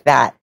stuff like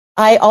that.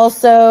 I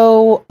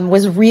also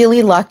was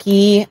really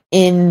lucky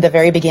in the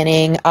very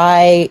beginning.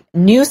 I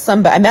met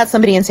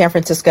somebody in San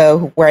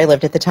Francisco where I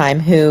lived at the time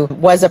who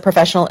was a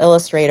professional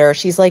illustrator.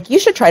 She's like, you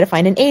should try to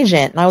find an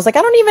agent. And I was like,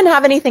 I don't even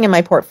have anything in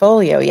my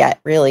portfolio yet,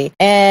 really.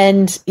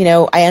 And,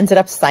 I ended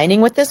up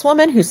signing with this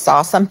woman who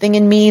saw something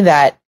in me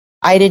that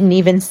I didn't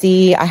even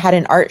see. I had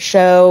an art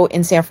show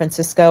in San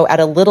Francisco at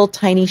a little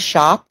tiny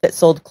shop that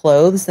sold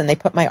clothes, and they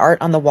put my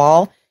art on the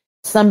wall.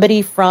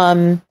 Somebody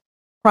from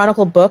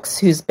Chronicle Books,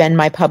 who's been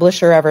my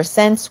publisher ever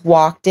since,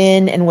 walked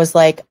in and was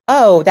like,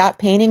 oh, that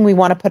painting, we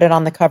want to put it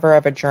on the cover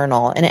of a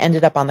journal. And it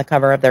ended up on the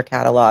cover of their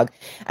catalog.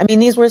 I mean,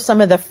 these were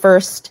some of the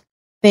first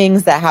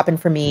things that happened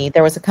for me.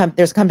 There's a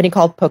company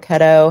called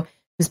Poketo,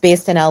 who's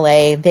based in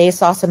LA. They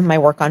saw some of my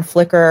work on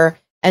Flickr,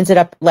 ended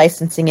up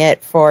licensing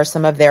it for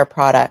some of their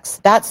products.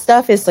 That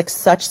stuff is like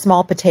such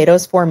small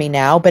potatoes for me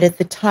now, but at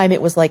the time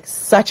it was like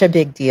such a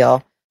big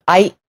deal.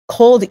 I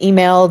cold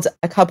emailed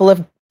a couple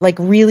of like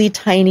really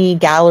tiny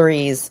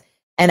galleries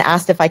and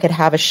asked if I could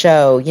have a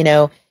show.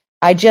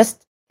 I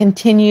just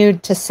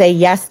continued to say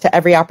yes to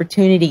every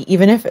opportunity,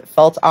 even if it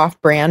felt off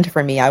brand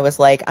for me. I was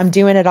like, I'm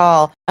doing it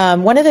all.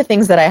 One of the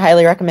things that I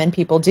highly recommend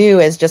people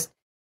do is just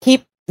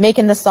keep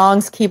making the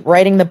songs, keep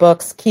writing the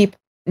books, keep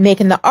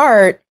making the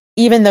art,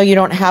 even though you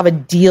don't have a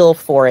deal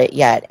for it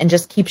yet, and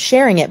just keep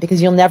sharing it,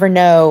 because you'll never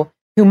know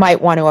who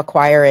might want to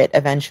acquire it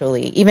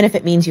eventually, even if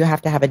it means you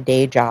have to have a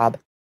day job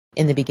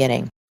in the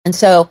beginning. And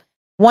so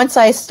once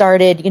I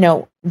started,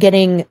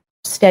 getting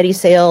steady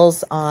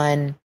sales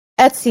on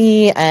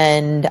Etsy,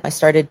 and I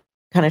started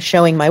kind of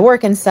showing my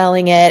work and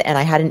selling it, and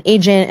I had an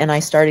agent and I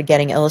started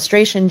getting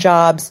illustration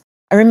jobs.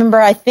 I remember,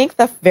 I think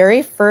the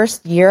very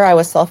first year I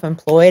was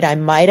self-employed, I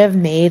might have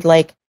made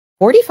like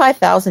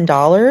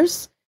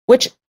 $45,000,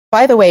 which,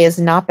 by the way, is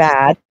not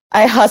bad.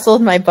 I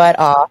hustled my butt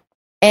off.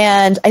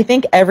 And I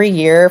think every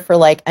year for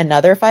like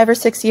another 5 or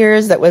 6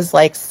 years, that was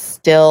like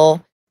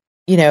still,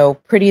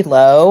 pretty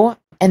low.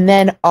 And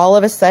then all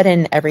of a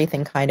sudden,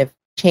 everything kind of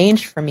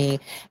changed for me.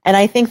 And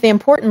I think the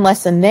important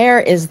lesson there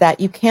is that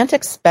you can't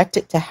expect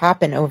it to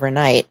happen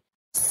overnight.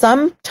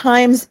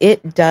 Sometimes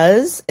it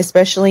does,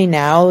 especially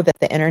now that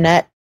the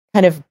internet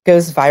kind of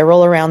goes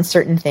viral around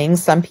certain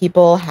things. Some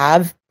people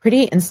have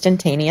pretty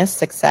instantaneous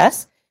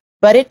success,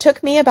 but it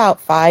took me about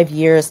 5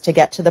 years to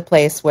get to the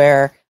place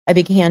where I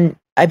began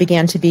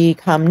to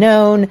become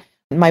known.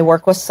 My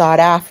work was sought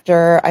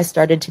after. I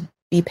started to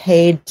be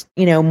paid,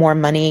 more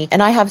money.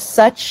 And I have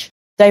such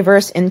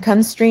diverse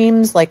income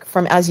streams, like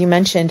from, as you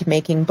mentioned,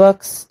 making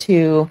books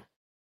to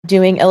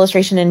doing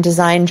illustration and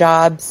design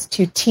jobs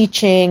to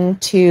teaching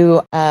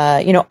to,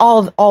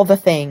 all the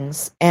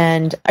things.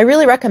 And I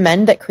really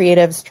recommend that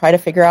creatives try to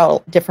figure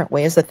out different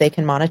ways that they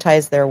can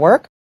monetize their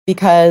work,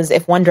 because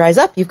if one dries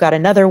up, you've got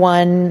another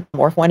one,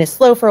 or if one is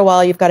slow for a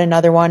while, you've got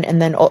another one.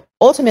 And then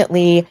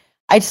ultimately,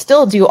 I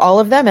still do all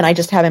of them, and I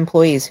just have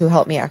employees who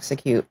help me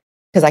execute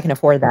because I can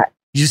afford that.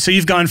 So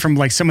you've gone from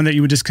like someone that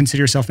you would just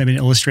consider yourself maybe an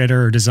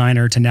illustrator or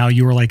designer to now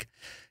you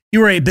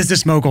were a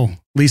business mogul,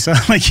 Lisa.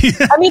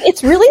 I mean,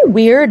 it's really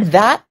weird.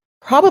 That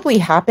probably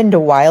happened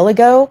a while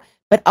ago,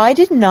 but I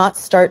did not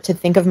start to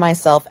think of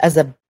myself as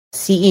a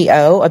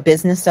CEO, a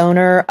business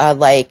owner,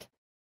 like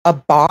a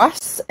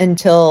boss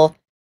until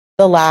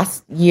the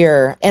last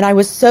year. And I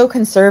was so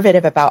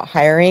conservative about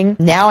hiring.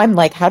 Now I'm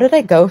like, how did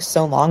I go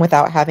so long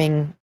without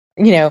having,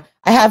 I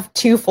have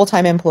 2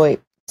 full-time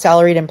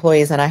salaried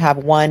employees, and I have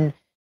 1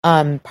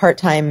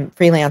 part-time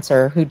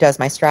freelancer who does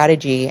my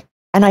strategy.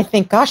 And I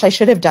think, gosh, I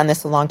should have done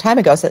this a long time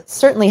ago. So it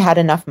certainly had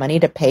enough money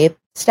to pay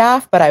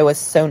staff, but I was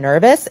so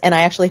nervous. And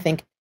I actually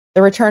think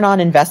the return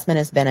on investment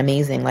has been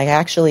amazing. Like, I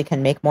actually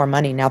can make more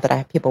money now that I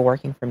have people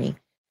working for me.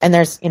 And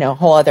there's, a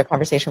whole other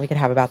conversation we could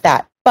have about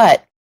that.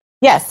 But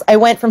yes, I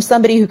went from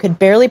somebody who could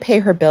barely pay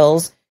her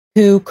bills,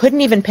 who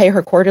couldn't even pay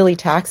her quarterly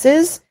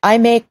taxes.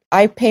 I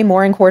pay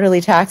more in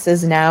quarterly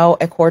taxes now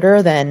a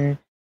quarter than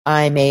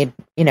I made,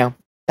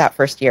 that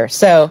first year.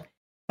 So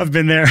I've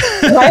been there.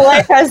 my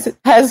life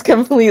has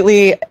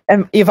completely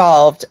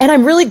evolved. And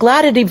I'm really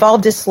glad it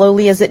evolved as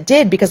slowly as it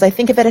did, because I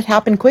think if it had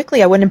happened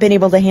quickly, I wouldn't have been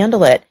able to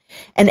handle it.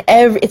 And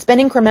it's been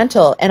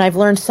incremental, and I've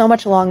learned so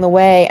much along the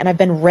way, and I've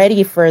been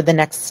ready for the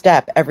next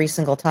step every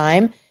single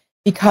time,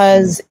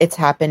 because it's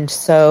happened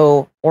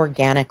so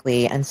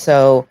organically and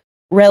so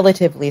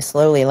relatively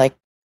slowly. Like,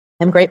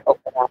 I'm grateful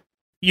for that.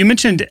 You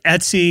mentioned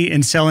Etsy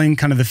and selling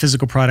kind of the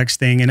physical products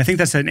thing. And I think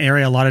that's an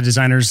area a lot of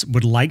designers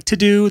would like to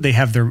do. They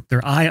have their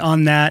eye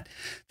on that.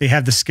 They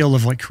have the skill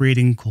of like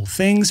creating cool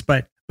things,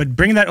 but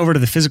bringing that over to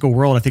the physical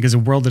world, I think, is a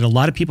world that a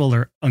lot of people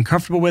are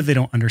uncomfortable with. They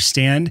don't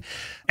understand.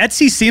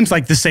 Etsy seems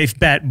like the safe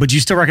bet. Would you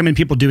still recommend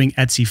people doing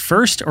Etsy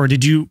first? Or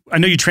I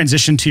know you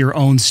transitioned to your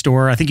own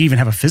store. I think you even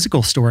have a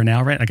physical store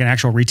now, right? Like an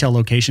actual retail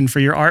location for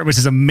your art, which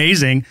is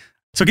amazing.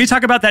 So can you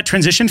talk about that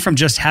transition from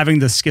just having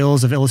the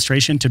skills of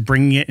illustration to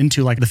bringing it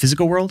into like the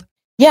physical world?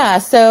 Yeah.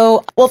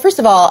 So, well, first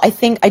of all, I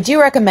do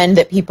recommend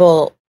that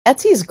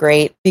Etsy is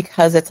great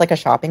because it's like a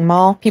shopping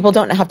mall. People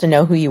don't have to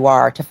know who you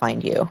are to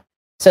find you.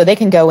 So they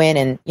can go in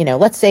and,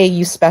 let's say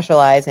you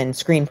specialize in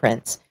screen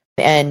prints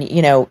and,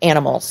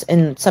 animals,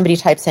 and somebody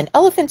types in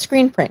elephant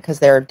screen print because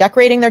they're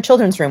decorating their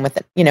children's room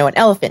with, an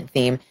elephant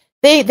theme.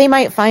 They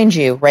might find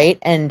you, right?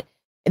 And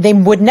they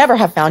would never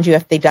have found you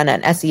if they'd done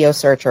an SEO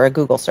search or a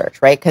Google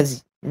search, right?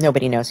 Because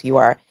nobody knows who you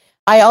are.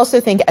 I also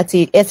think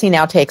Etsy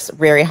now takes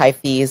very high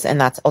fees,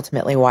 and that's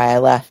ultimately why I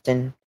left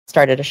and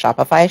started a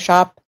Shopify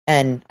shop,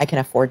 and I can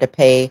afford to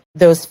pay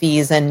those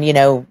fees and,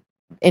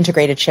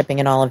 integrated shipping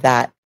and all of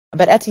that.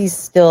 But Etsy's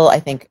still, I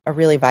think, a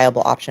really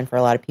viable option for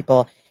a lot of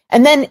people.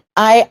 And then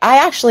I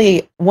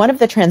actually, one of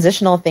the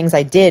transitional things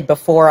I did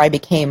before I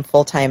became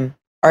full-time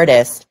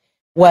artist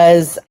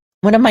was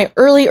one of my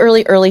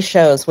early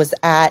shows was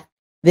at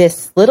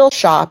this little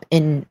shop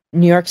in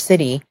New York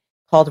City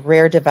called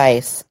Rare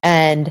Device.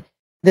 And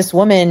this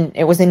woman,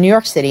 it was in New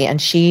York City,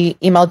 and she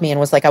emailed me and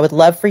was like, I would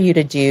love for you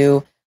to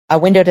do a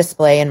window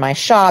display in my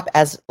shop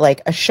as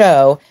like a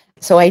show.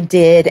 So I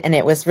did, and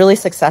it was really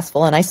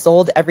successful, and I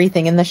sold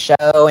everything in the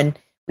show, and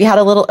we had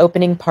a little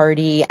opening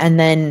party. And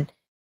then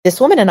this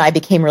woman and I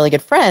became really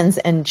good friends,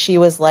 and she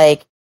was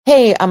like,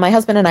 hey, my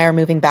husband and I are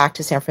moving back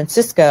to San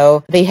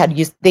Francisco. They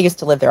used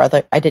to live there.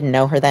 I didn't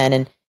know her then.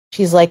 And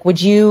she's like,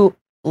 would you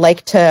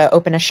like to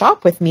open a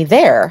shop with me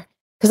there?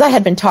 Because I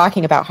had been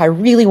talking about how I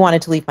really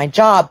wanted to leave my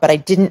job, but I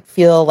didn't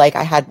feel like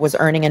I was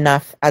earning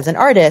enough as an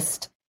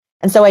artist.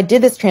 And so I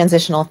did this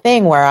transitional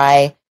thing where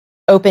I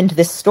opened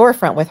this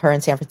storefront with her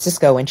in San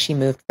Francisco when she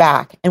moved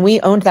back. And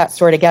we owned that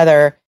store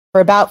together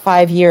for about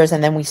 5 years.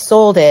 And then we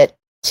sold it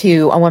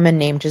to a woman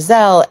named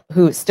Giselle,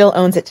 who still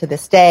owns it to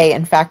this day.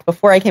 In fact,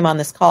 before I came on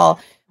this call,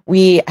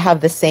 we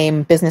have the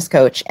same business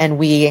coach, and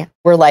we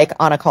were like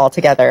on a call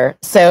together.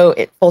 So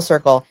full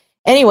circle.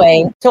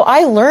 Anyway, so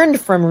I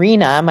learned from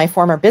Rena, my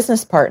former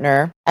business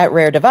partner at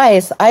Rare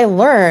Device. I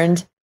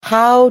learned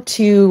how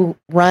to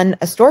run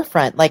a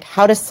storefront, like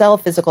how to sell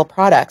physical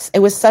products. It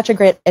was such a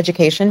great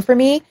education for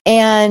me,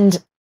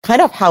 and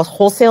kind of how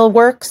wholesale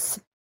works,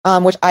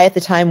 which I at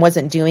the time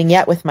wasn't doing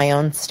yet with my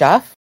own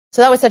stuff.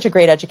 So that was such a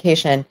great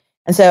education.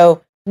 And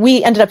so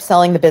we ended up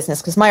selling the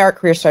business because my art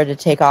career started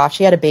to take off.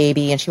 She had a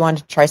baby and she wanted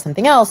to try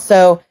something else.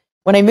 So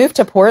when I moved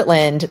to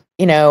Portland,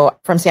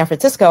 from San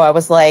Francisco, I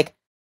was like,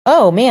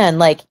 oh man,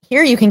 like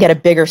here you can get a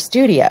bigger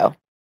studio.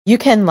 You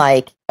can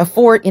like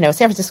afford, San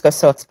Francisco is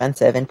so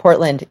expensive and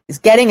Portland is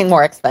getting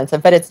more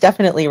expensive, but it's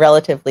definitely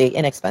relatively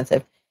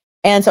inexpensive.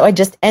 And so I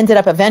just ended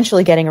up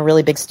eventually getting a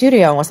really big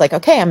studio and was like,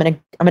 okay, I'm going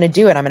to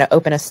do it. I'm going to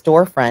open a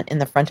storefront in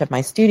the front of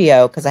my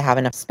studio because I have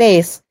enough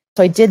space.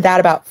 So I did that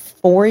about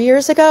 4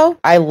 years ago.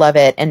 I love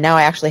it. And now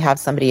I actually have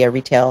somebody, a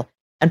retail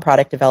and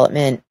product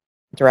development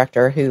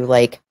director who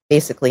like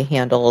basically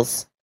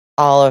handles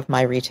all of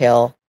my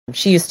retail.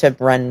 She used to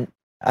run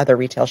other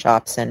retail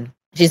shops and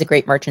she's a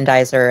great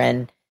merchandiser,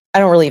 and I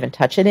don't really even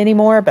touch it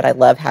anymore, but I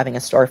love having a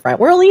storefront.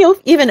 We're only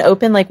even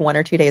open like 1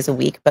 or 2 days a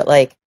week, but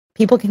like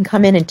people can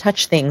come in and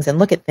touch things and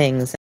look at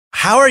things.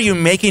 How are you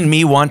making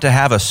me want to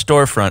have a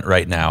storefront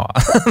right now?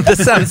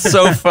 This sounds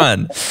so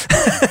fun.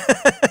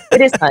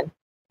 It is fun.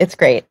 It's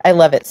great. I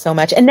love it so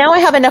much. And now I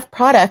have enough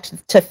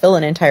product to fill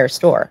an entire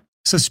store.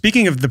 So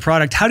speaking of the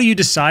product, how do you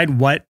decide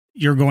what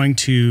you're going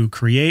to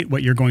create,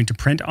 what you're going to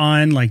print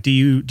on? Like, do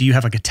you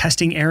have like a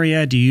testing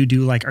area? Do you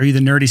do like, are you the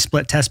nerdy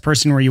split test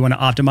person where you want to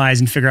optimize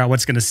and figure out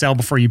what's going to sell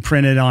before you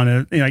print it on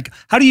a, like,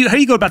 how do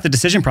you go about the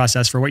decision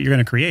process for what you're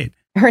going to create?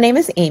 Her name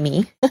is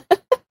Amy.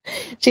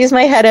 She's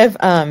my head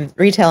of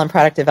retail and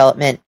product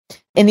development.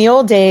 In the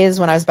old days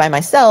when I was by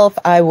myself,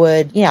 I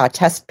would,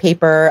 test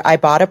paper. I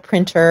bought a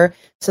printer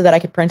so that I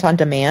could print on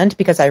demand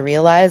because I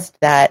realized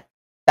that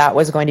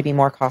was going to be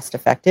more cost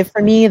effective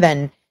for me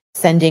than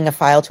sending a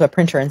file to a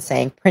printer and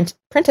saying, print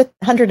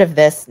 100 of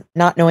this,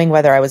 not knowing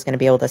whether I was going to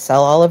be able to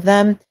sell all of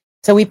them.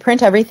 So we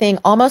print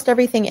almost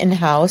everything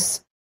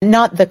in-house,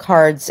 not the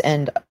cards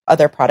and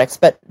other products,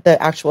 but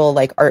the actual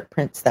like art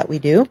prints that we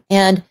do.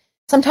 And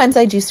sometimes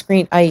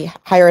I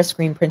hire a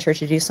screen printer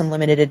to do some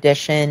limited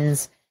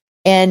editions.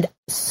 And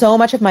so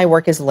much of my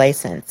work is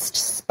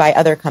licensed by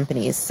other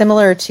companies.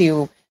 Similar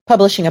to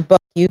publishing a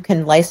book, you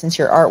can license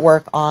your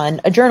artwork on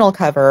a journal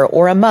cover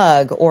or a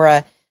mug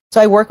so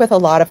I work with a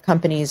lot of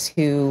companies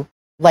who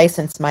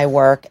license my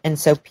work. And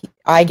so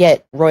I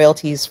get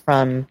royalties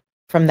from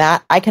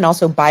that. I can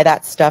also buy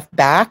that stuff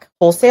back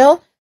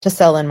wholesale to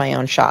sell in my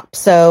own shop.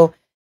 So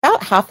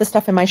about half the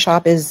stuff in my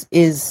shop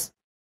is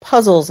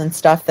puzzles and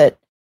stuff that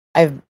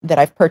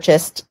I've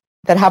purchased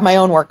that have my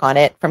own work on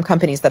it from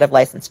companies that have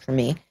licensed from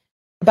me.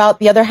 About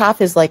the other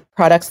half is like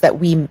products that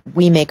we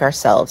make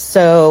ourselves.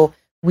 So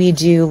we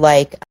do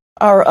like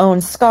our own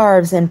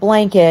scarves and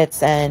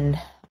blankets, and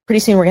pretty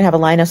soon we're going to have a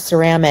line of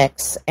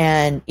ceramics.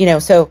 And,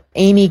 so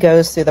Amy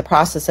goes through the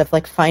process of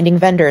like finding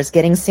vendors,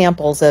 getting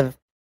samples of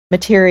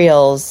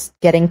materials,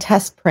 getting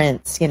test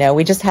prints.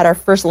 We just had our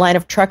first line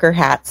of trucker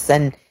hats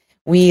and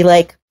we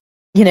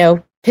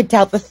picked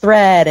out the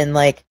thread, and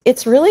like,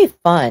 it's really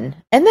fun.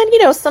 And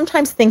then,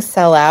 sometimes things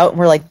sell out and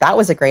we're like, that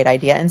was a great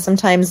idea. And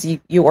sometimes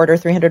you order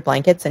 300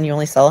 blankets and you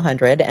only sell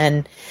 100.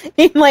 And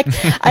like,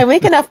 I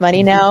make enough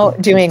money now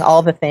doing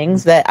all the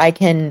things that I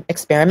can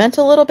experiment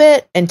a little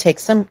bit and take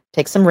some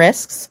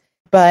risks.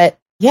 But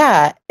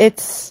yeah,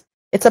 it's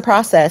a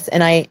process.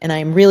 And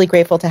I'm really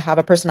grateful to have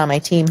a person on my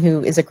team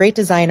who is a great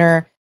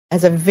designer,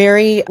 has a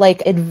very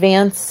like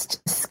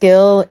advanced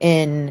skill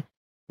in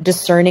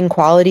discerning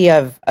quality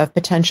of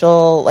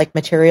potential like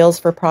materials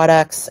for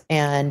products,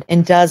 and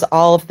does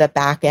all of the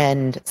back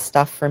end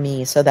stuff for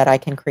me so that I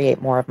can create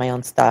more of my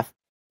own stuff.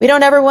 We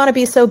don't ever want to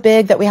be so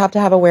big that we have to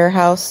have a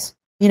warehouse,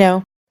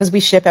 because we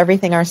ship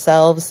everything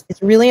ourselves.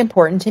 It's really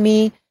important to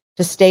me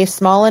to stay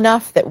small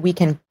enough that we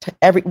can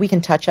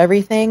touch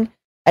everything.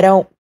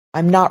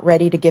 I'm not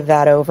ready to give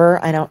that over.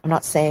 I'm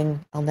not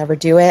saying I'll never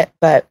do it,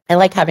 but I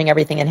like having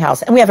everything in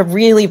house. And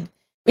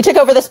we took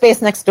over the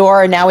space next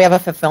door, and now we have a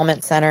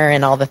fulfillment center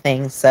and all the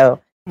things. So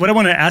what I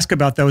want to ask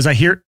about though is I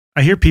hear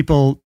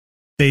people,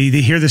 they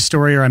hear this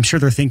story, or I'm sure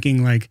they're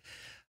thinking like,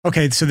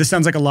 okay, so this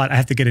sounds like a lot. I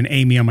have to get an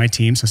Amy on my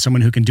team. So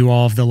someone who can do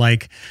all of the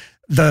like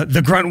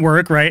the grunt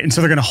work, right? And so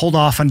they're going to hold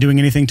off on doing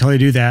anything until they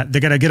do that. They're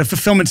going to get a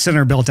fulfillment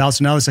center built out.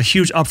 So now there's a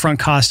huge upfront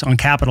cost on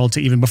capital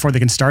to even before they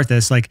can start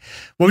this. Like,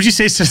 what would you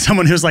say to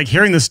someone who's like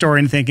hearing the story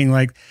and thinking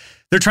like,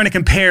 they're trying to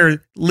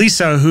compare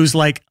Lisa, who's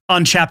like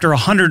on chapter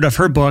 100 of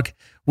her book,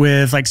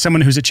 with like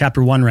someone who's at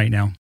chapter 1 right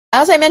now?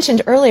 As I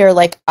mentioned earlier,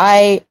 like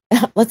I've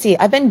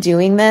been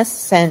doing this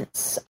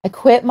since I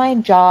quit my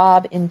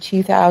job in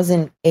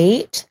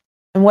 2008.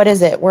 And what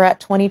is it? We're at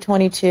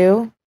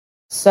 2022.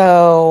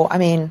 So, I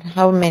mean,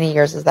 how many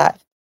years is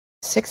that?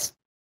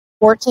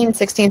 14,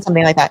 16,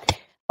 something like that.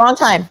 Long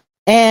time.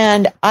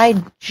 And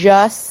I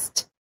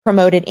just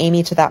promoted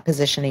Amy to that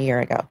position a year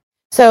ago.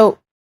 So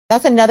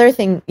that's another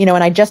thing, and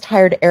I just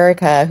hired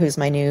Erica, who's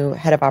my new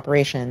head of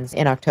operations,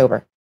 in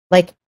October.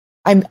 Like,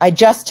 I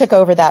just took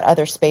over that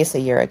other space a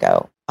year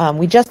ago.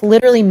 We just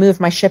literally moved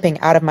my shipping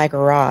out of my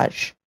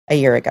garage a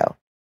year ago.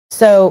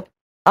 So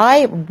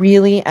I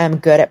really am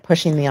good at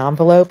pushing the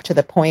envelope to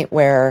the point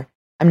where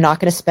I'm not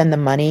going to spend the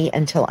money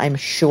until I'm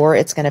sure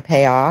it's going to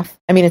pay off.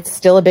 I mean, it's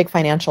still a big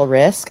financial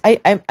risk.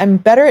 I'm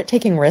better at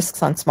taking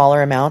risks on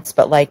smaller amounts,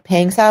 but like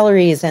paying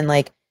salaries and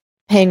like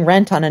paying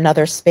rent on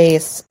another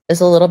space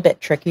is a little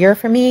bit trickier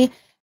for me.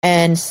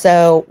 And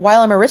so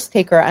while I'm a risk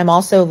taker, I'm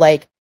also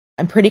like,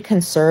 I'm pretty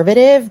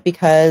conservative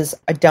because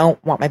I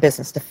don't want my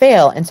business to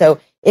fail. And so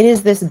it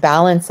is this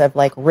balance of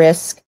like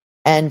risk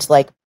and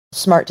like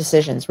smart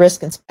decisions,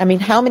 risk. And I mean,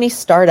 how many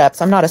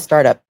startups, I'm not a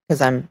startup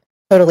because I'm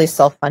totally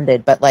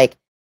self-funded, but like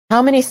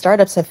how many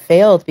startups have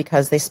failed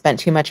because they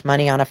spent too much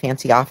money on a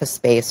fancy office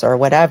space or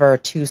whatever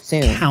too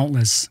soon?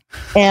 Countless.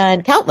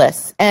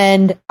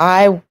 And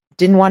I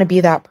didn't want to be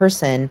that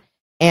person.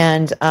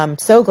 And I'm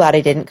so glad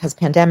I didn't, because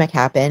pandemic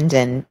happened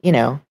and, you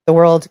know, the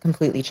world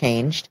completely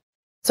changed.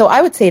 So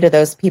I would say to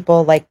those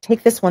people, like,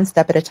 take this one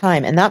step at a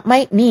time. And that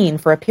might mean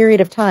for a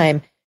period of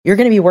time, you're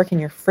going to be working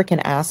your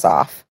freaking ass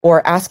off,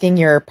 or asking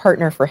your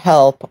partner for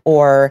help,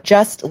 or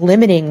just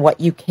limiting what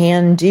you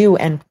can do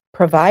and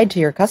provide to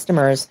your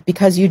customers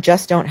because you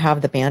just don't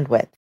have the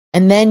bandwidth.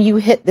 And then you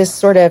hit this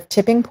sort of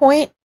tipping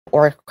point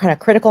or kind of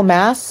critical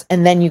mass,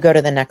 and then you go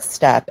to the next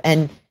step.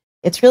 And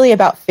it's really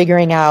about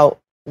figuring out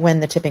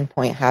when the tipping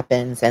point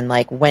happens and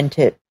like when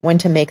to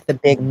make the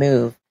big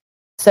move.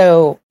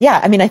 So yeah,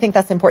 I mean, I think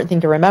that's the important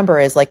thing to remember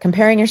is like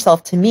comparing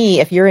yourself to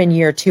me, if you're in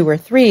year 2 or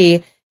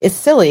 3, is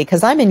silly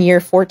because I'm in year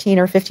 14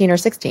 or 15 or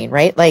 16,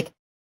 right? Like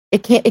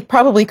it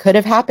probably could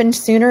have happened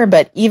sooner,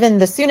 but even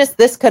the soonest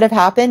this could have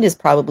happened is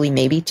probably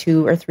maybe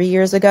 2 or 3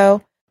 years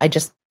ago. I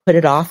just put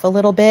it off a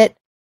little bit.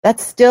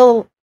 That's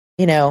still,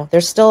 you know,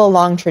 there's still a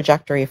long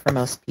trajectory for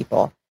most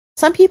people.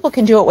 Some people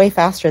can do it way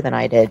faster than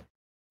I did,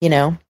 you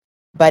know,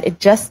 but it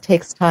just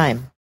takes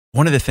time.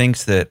 One of the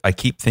things that I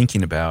keep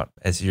thinking about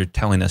as you're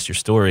telling us your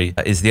story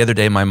is the other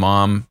day my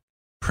mom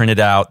printed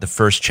out the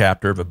first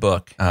chapter of a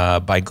book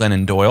by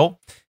Glennon Doyle,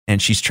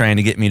 and she's trying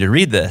to get me to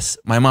read this.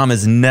 My mom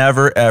has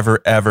never,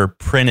 ever, ever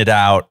printed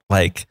out,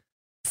 like,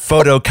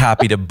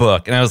 photocopied a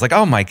book. And I was like,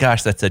 oh my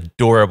gosh, that's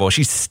adorable.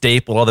 She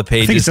stapled all the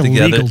pages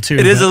together. Illegal too.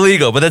 It is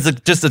illegal, but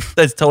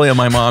that's totally a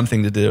my mom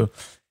thing to do.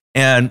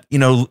 And, you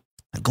know,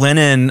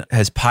 Glennon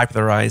has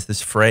popularized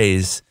this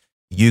phrase,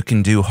 you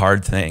can do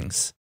hard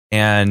things.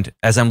 And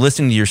as I'm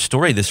listening to your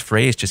story, this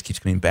phrase just keeps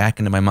coming back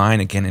into my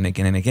mind again and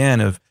again and again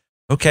of,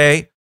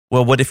 okay,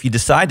 well, what if you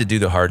decide to do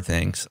the hard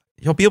things?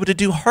 You'll be able to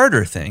do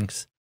harder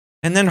things,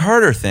 and then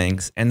harder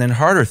things, and then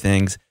harder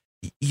things.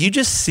 You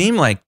just seem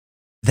like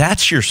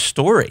that's your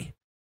story.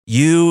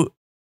 You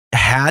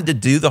had to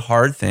do the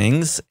hard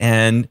things,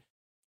 and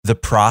the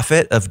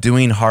profit of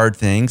doing hard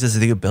things is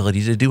the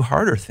ability to do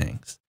harder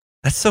things.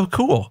 That's so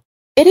cool.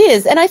 It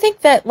is. And I think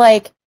that,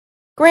 like,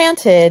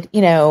 granted,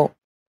 you know,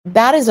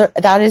 that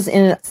is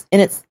in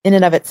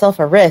and of itself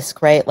a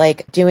risk, right?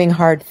 Like doing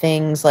hard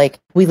things, like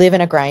we live in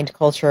a grind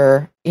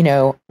culture, you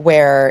know,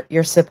 where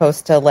you're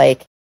supposed to,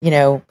 like, you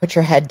know, put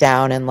your head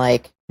down and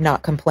like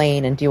not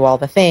complain and do all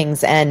the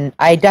things. And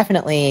I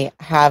definitely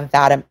have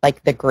that,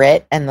 like the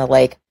grit and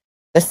the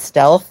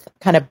stealth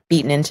kind of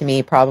beaten into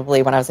me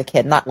probably when I was a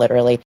kid, not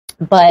literally,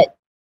 but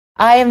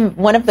I'm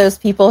one of those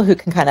people who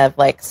can kind of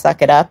like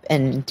suck it up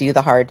and do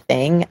the hard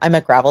thing. I'm a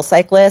gravel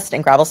cyclist,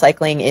 and gravel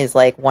cycling is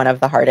like one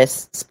of the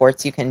hardest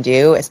sports you can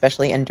do,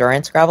 especially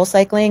endurance gravel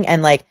cycling.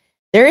 And like,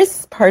 there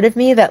is part of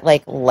me that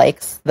like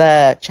likes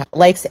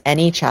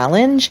any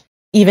challenge,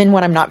 even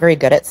when I'm not very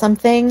good at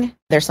something.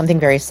 There's something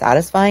very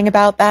satisfying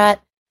about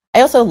that.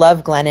 I also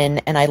love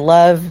Glennon, and I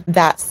love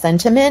that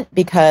sentiment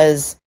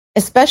because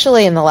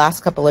especially in the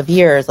last couple of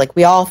years, like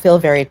we all feel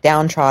very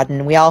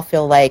downtrodden. We all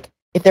feel like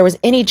if there was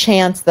any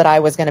chance that I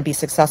was going to be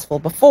successful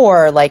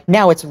before, like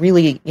now it's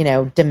really, you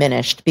know,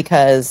 diminished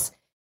because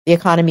the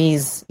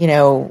economy's, you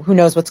know, who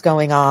knows what's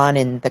going on,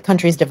 and the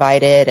country's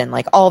divided and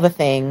like all the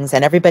things,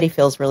 and everybody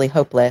feels really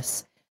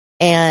hopeless.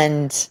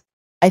 And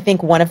I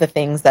think one of the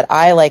things that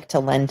I like to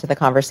lend to the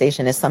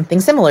conversation is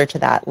something similar to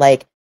that.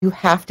 Like you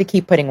have to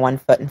keep putting one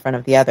foot in front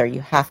of the other.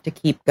 You have to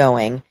keep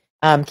going,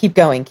 keep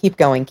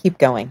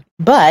going,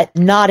 but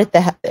not at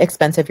the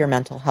expense of your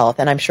mental health.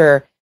 And I'm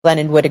sure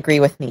Glennon would agree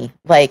with me.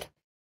 Like,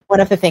 one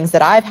of the things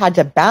that I've had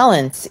to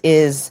balance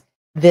is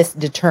this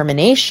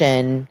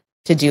determination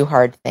to do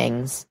hard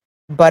things,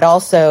 but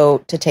also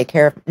to take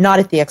care of, not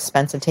at the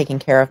expense of taking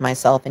care of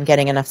myself and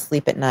getting enough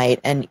sleep at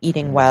night and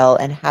eating well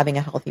and having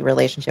a healthy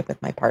relationship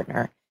with my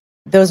partner.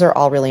 Those are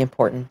all really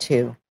important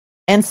too.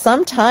 And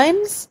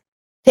sometimes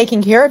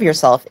taking care of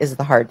yourself is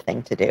the hard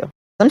thing to do.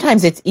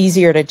 Sometimes it's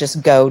easier to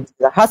just go to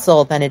the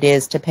hustle than it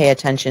is to pay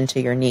attention to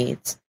your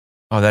needs.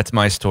 Oh, that's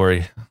my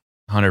story.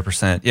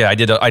 100%. Yeah,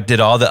 I did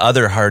all the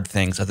other hard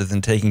things other than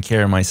taking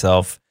care of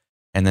myself,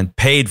 and then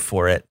paid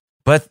for it.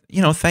 But,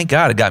 you know, thank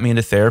God it got me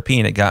into therapy,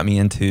 and it got me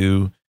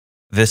into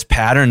this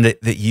pattern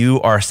that you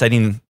are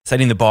setting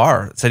the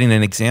bar, setting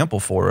an example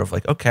for, of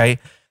like, okay,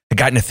 I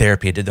got into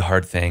therapy, I did the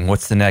hard thing.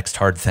 What's the next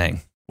hard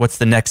thing? What's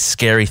the next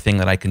scary thing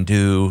that I can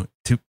do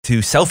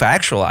to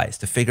self-actualize,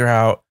 to figure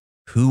out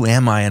who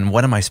am I and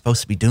what am I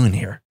supposed to be doing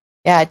here?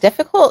 Yeah,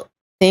 difficult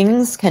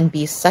things can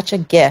be such a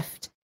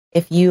gift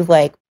if you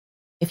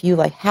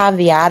have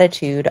the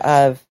attitude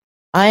of,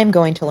 I'm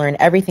going to learn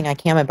everything I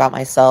can about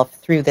myself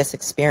through this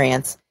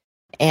experience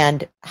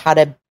and how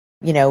to,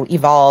 you know,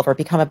 evolve or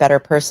become a better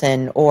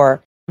person,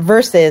 or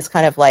versus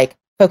kind of like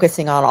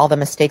focusing on all the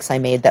mistakes I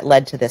made that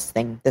led to this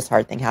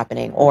hard thing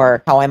happening,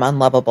 or how I'm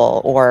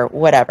unlovable or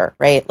whatever,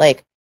 right?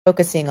 Like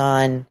focusing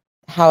on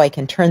how I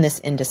can turn this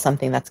into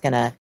something that's going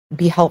to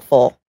be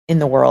helpful in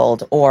the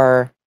world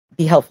or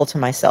be helpful to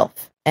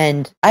myself.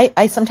 And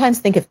I sometimes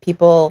think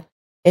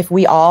if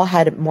we all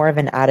had more of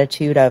an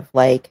attitude of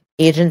like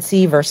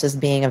agency versus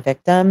being a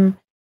victim,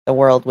 the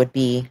world would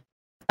be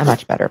a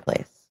much better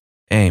place.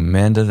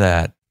 Amen to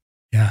that.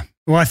 Yeah.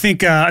 Well, I think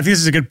this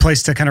is a good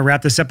place to kind of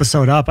wrap this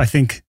episode up. I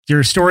think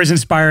your story is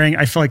inspiring.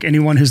 I feel like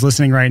anyone who's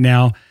listening right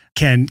now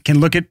can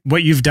look at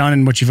what you've done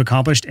and what you've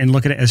accomplished and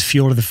look at it as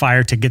fuel to the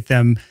fire to get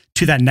them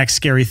to that next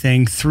scary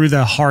thing through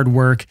the hard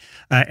work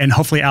and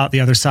hopefully out the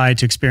other side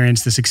to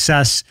experience the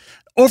success,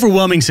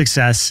 overwhelming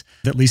success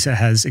that Lisa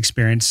has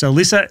experienced. So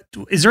Lisa,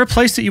 is there a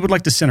place that you would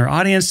like to send our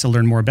audience to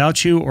learn more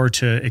about you or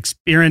to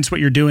experience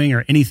what you're doing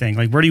or anything?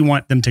 Like, where do you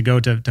want them to go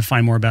to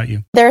find more about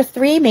you? There are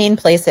 3 main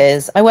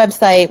places. My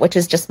website, which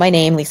is just my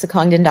name,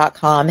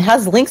 lisacongdon.com,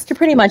 has links to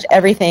pretty much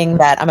everything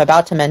that I'm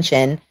about to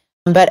mention,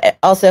 but it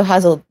also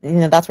has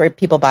that's where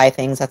people buy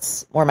things.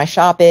 That's where my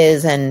shop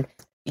is. And,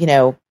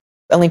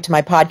 a link to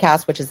my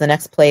podcast, which is the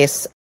next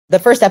place. The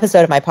first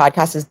episode of my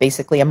podcast is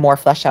basically a more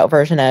fleshed out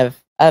version of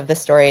the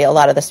story, a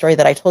lot of the story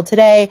that I told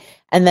today.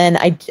 And then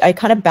I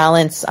kind of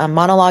balance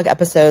monologue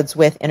episodes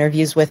with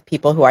interviews with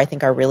people who I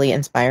think are really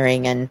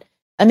inspiring and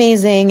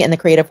amazing in the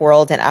creative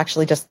world and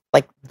actually just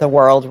like the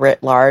world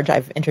writ large.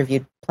 I've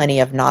interviewed plenty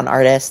of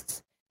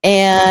non-artists.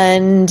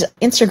 And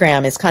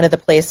Instagram is kind of the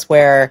place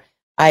where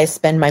I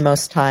spend my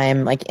most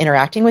time like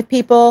interacting with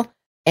people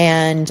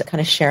and kind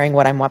of sharing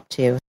what I'm up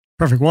to.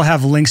 Perfect. We'll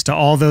have links to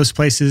all those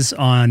places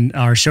on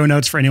our show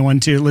notes for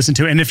anyone to listen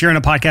to. And if you're in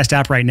a podcast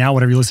app right now,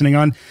 whatever you're listening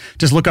on,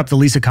 just look up the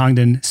Lisa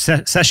Congdon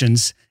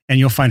sessions and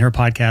you'll find her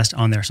podcast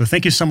on there. So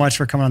thank you so much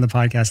for coming on the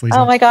podcast, Lisa.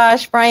 Oh my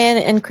gosh, Brian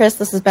and Chris,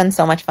 this has been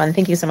so much fun.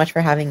 Thank you so much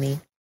for having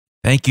me.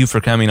 Thank you for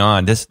coming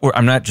on.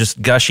 I'm not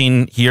just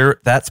gushing here.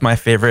 That's my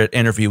favorite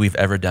interview we've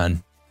ever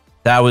done.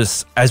 That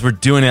was, as we're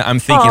doing it, I'm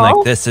thinking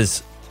like this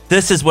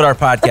is what our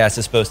podcast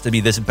is supposed to be,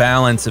 this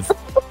balance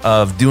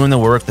of doing the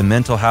work, the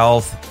mental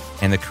health,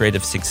 and the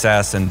creative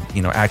success and,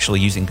 actually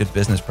using good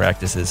business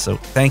practices. So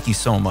thank you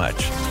so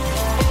much.